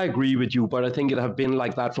 I agree with you, but I think it have been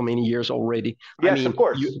like that for many years already. I Yes, of mean,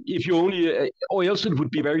 course. if you only, or else it would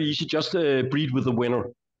be very easy just to breed with the winner.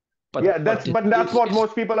 Yeah, But that's what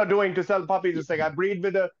most people are doing to sell puppies. It's like I breed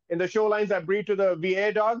with the in the show lines, I breed to the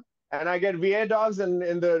VA dog, and I get VA dogs, and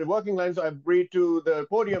in the working lines, I breed to the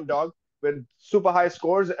podium dog with super high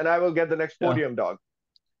scores, and I will get the next yeah. podium dog.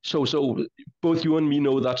 So both you and me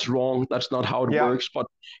know that's wrong. That's not how it Yeah. works. But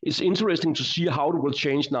it's interesting to see how it will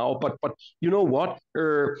change now. But you know what?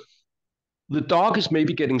 The dog is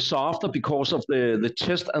maybe getting softer because of the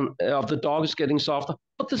test and of the dog is getting softer.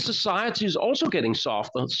 But the society is also getting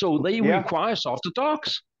softer, so they Yeah, require softer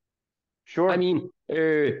dogs. I sure. mean,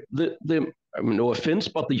 the I mean, no offense,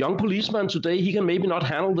 but the young policeman today, he can maybe not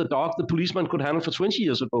handle the dog the policeman could handle for 20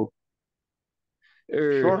 years ago.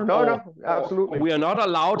 Sure. No, Or no, absolutely. we are not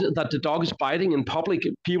allowed that the dog is biting in public.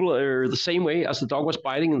 People are the same way as the dog was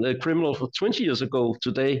biting the criminal for 20 years ago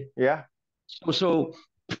today. Yeah. So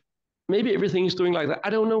maybe everything is doing like that. I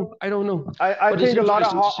don't know. I don't know. I But it's think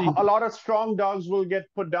interesting to see. a lot of strong dogs will get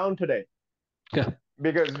put down today Yeah.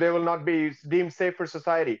 because they will not be deemed safe for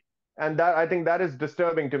society. And that I think that is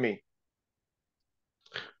disturbing to me.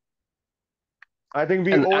 I think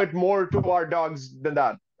we And owe it more to our dogs than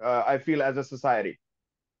that. I feel as a society.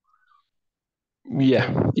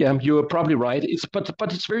 yeah, you're probably right.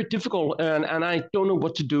 But it's very difficult, and I don't know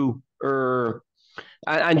what to do.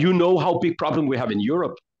 And you know how big problem we have in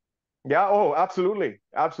Europe. Yeah. Oh, absolutely,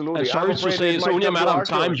 And absolutely. I'm sorry to afraid say, it it's might only a come to matter of our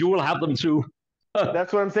time. You shores. will have them too.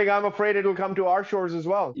 That's what I'm saying. I'm afraid it'll come to our shores as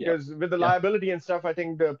well. Yeah, Because with the yeah, liability and stuff, I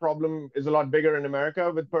think the problem is a lot bigger in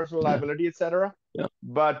America with personal yeah, liability, etc. yeah,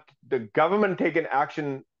 But the government taking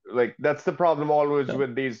action, like that's the problem always yeah,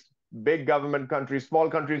 with these big government countries, small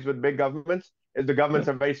countries with big governments, is the yeah, governments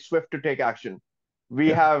are very swift to take action. We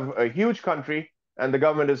yeah. have a huge country, and the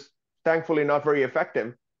government is thankfully not very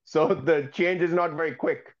effective. So the change is not very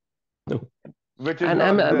quick, No. which is And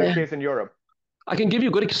not the case in Europe. I can give you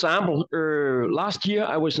a good example. Last year,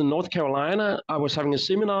 I was in North Carolina. I was having a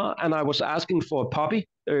seminar, and I was asking for a puppy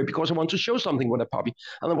because I want to show something with a puppy.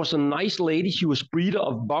 And there was a nice lady. She was breeder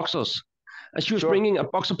of boxers, and she was Sure. bringing a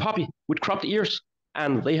boxer puppy with cropped ears,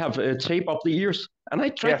 and they have tape up the ears. And I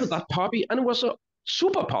tried with Yes. that puppy, and it was a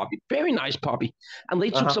super puppy, very nice puppy. And they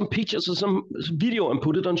took Uh-huh. some pictures and some video and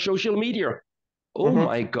put it on social media. Oh Mm-hmm.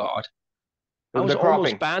 my God! I was The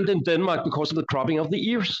almost cropping. banned in Denmark because of the cropping of the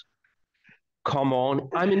ears. Come on.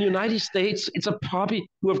 I'm in the United States. It's a puppy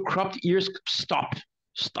who have cropped ears. Stop.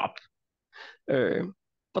 Stop. Uh,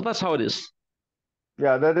 but that's how it is.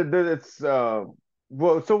 Yeah, it's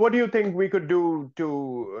well, so what do you think we could do to,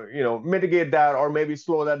 mitigate that or maybe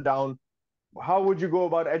slow that down? How would you go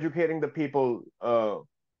about educating the people,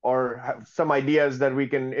 or have some ideas that we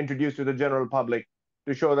can introduce to the general public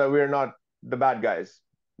to show that we're not the bad guys,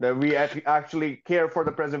 that we actually care for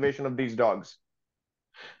the preservation of these dogs?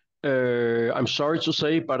 I'm sorry to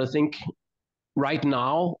say, but I think right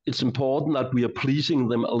now it's important that we are pleasing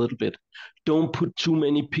them a little bit. Don't put too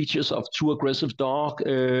many pictures of too aggressive dog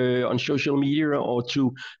on social media or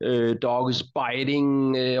to dogs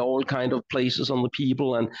biting all kind of places on the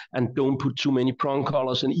people, and don't put too many prong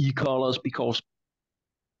collars and e-collars because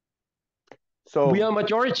we So, are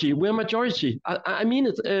majority. We're majority. I mean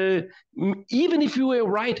it. Even if you were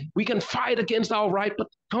right, we can fight against our right. But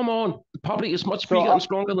come on, the public is much so bigger and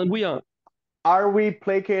stronger than we are. are we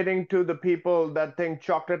placating to the people that think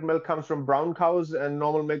chocolate milk comes from brown cows and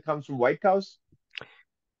normal milk comes from white cows?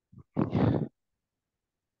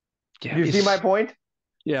 Yeah, Do you see my point?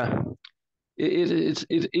 yeah,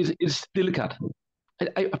 it's delicate.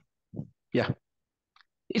 I yeah.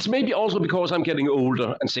 It's maybe also because I'm getting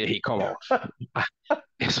older and say, hey, come on.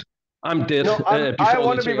 Yes, I'm dead No, I before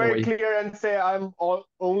want they to be take it very away. clear and say I'm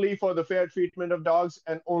only for the fair treatment of dogs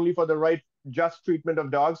and only for the right, just treatment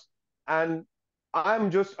of dogs. And I'm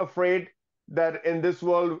just afraid that in this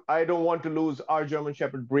world, I don't want to lose our German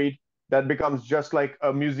Shepherd breed that becomes just like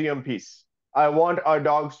a museum piece. I want our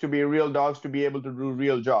dogs to be real dogs to be able to do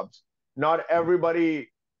real jobs. Not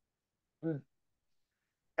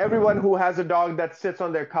everyone who has a dog that sits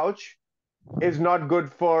on their couch is not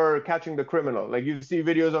good for catching the criminal. Like you see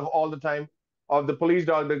videos of all the time of the police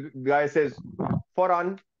dog. The guy says,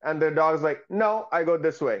 "Foran," and the dog's like, "No, I go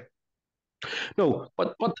this way." No,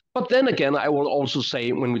 but then again, I will also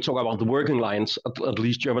say when we talk about the working lions, at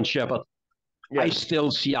least German Shepherd, I Yes. still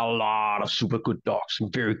see a lot of super good dogs,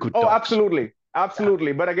 very good Oh, dogs. absolutely, Yeah.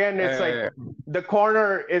 absolutely. But again, it's like Uh, the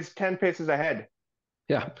corner is 10 paces ahead.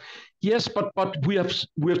 yeah. Yes, but we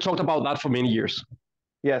have talked about that for many years.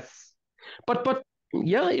 Yes. But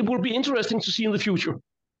yeah, it will be interesting to see in the future.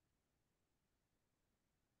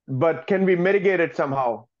 But can we mitigate it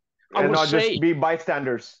somehow I and will not just say be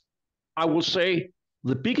bystanders? I will say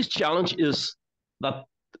the biggest challenge is that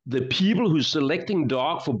the people who are selecting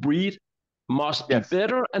dog for breed must be Yes.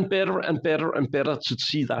 better and better and better and better to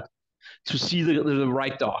see that, to see the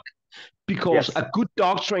right dog. Because Yes. a good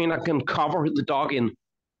dog trainer can cover the dog in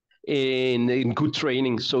good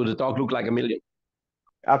training, so the dog look like a million.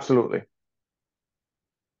 Absolutely.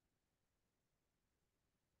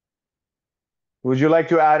 Would you like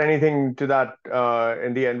to add anything to that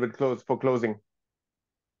in the end with closing?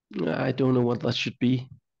 I don't know what that should be.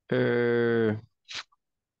 Uh,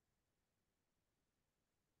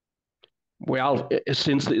 well,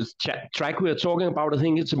 since it's track we are talking about, I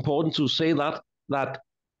think it's important to say that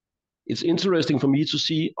it's interesting for me to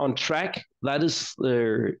see on track. That is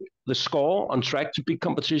the score on track to big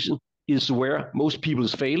competition is where most people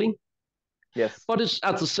is failing, Yes. but it's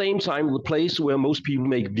at the same time the place where most people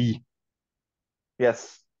make V.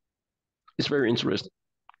 Yes. It's very interesting.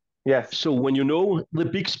 Yes. So when you know the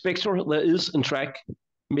big spectrum there is in track,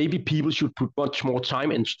 maybe people should put much more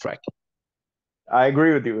time into track. I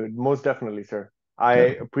agree with you, most definitely, sir. I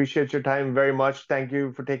Yeah. appreciate your time very much. Thank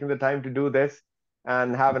you for taking the time to do this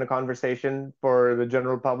and having a conversation for the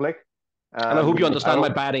general public. And I hope you I understand my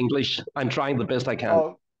hope, bad English. I'm trying the best I can.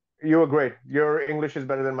 oh, you were great. Your English is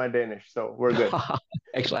better than my Danish, so we're good.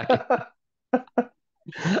 Exactly.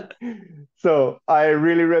 So I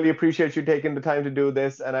really, really appreciate you taking the time to do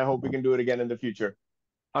this, and I hope we can do it again in the future.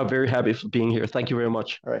 I'm very happy for being here. Thank you very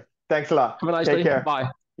much. All right. Thanks a lot. Have a nice Take day. care. Bye.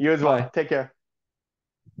 You as well. Bye. Take care.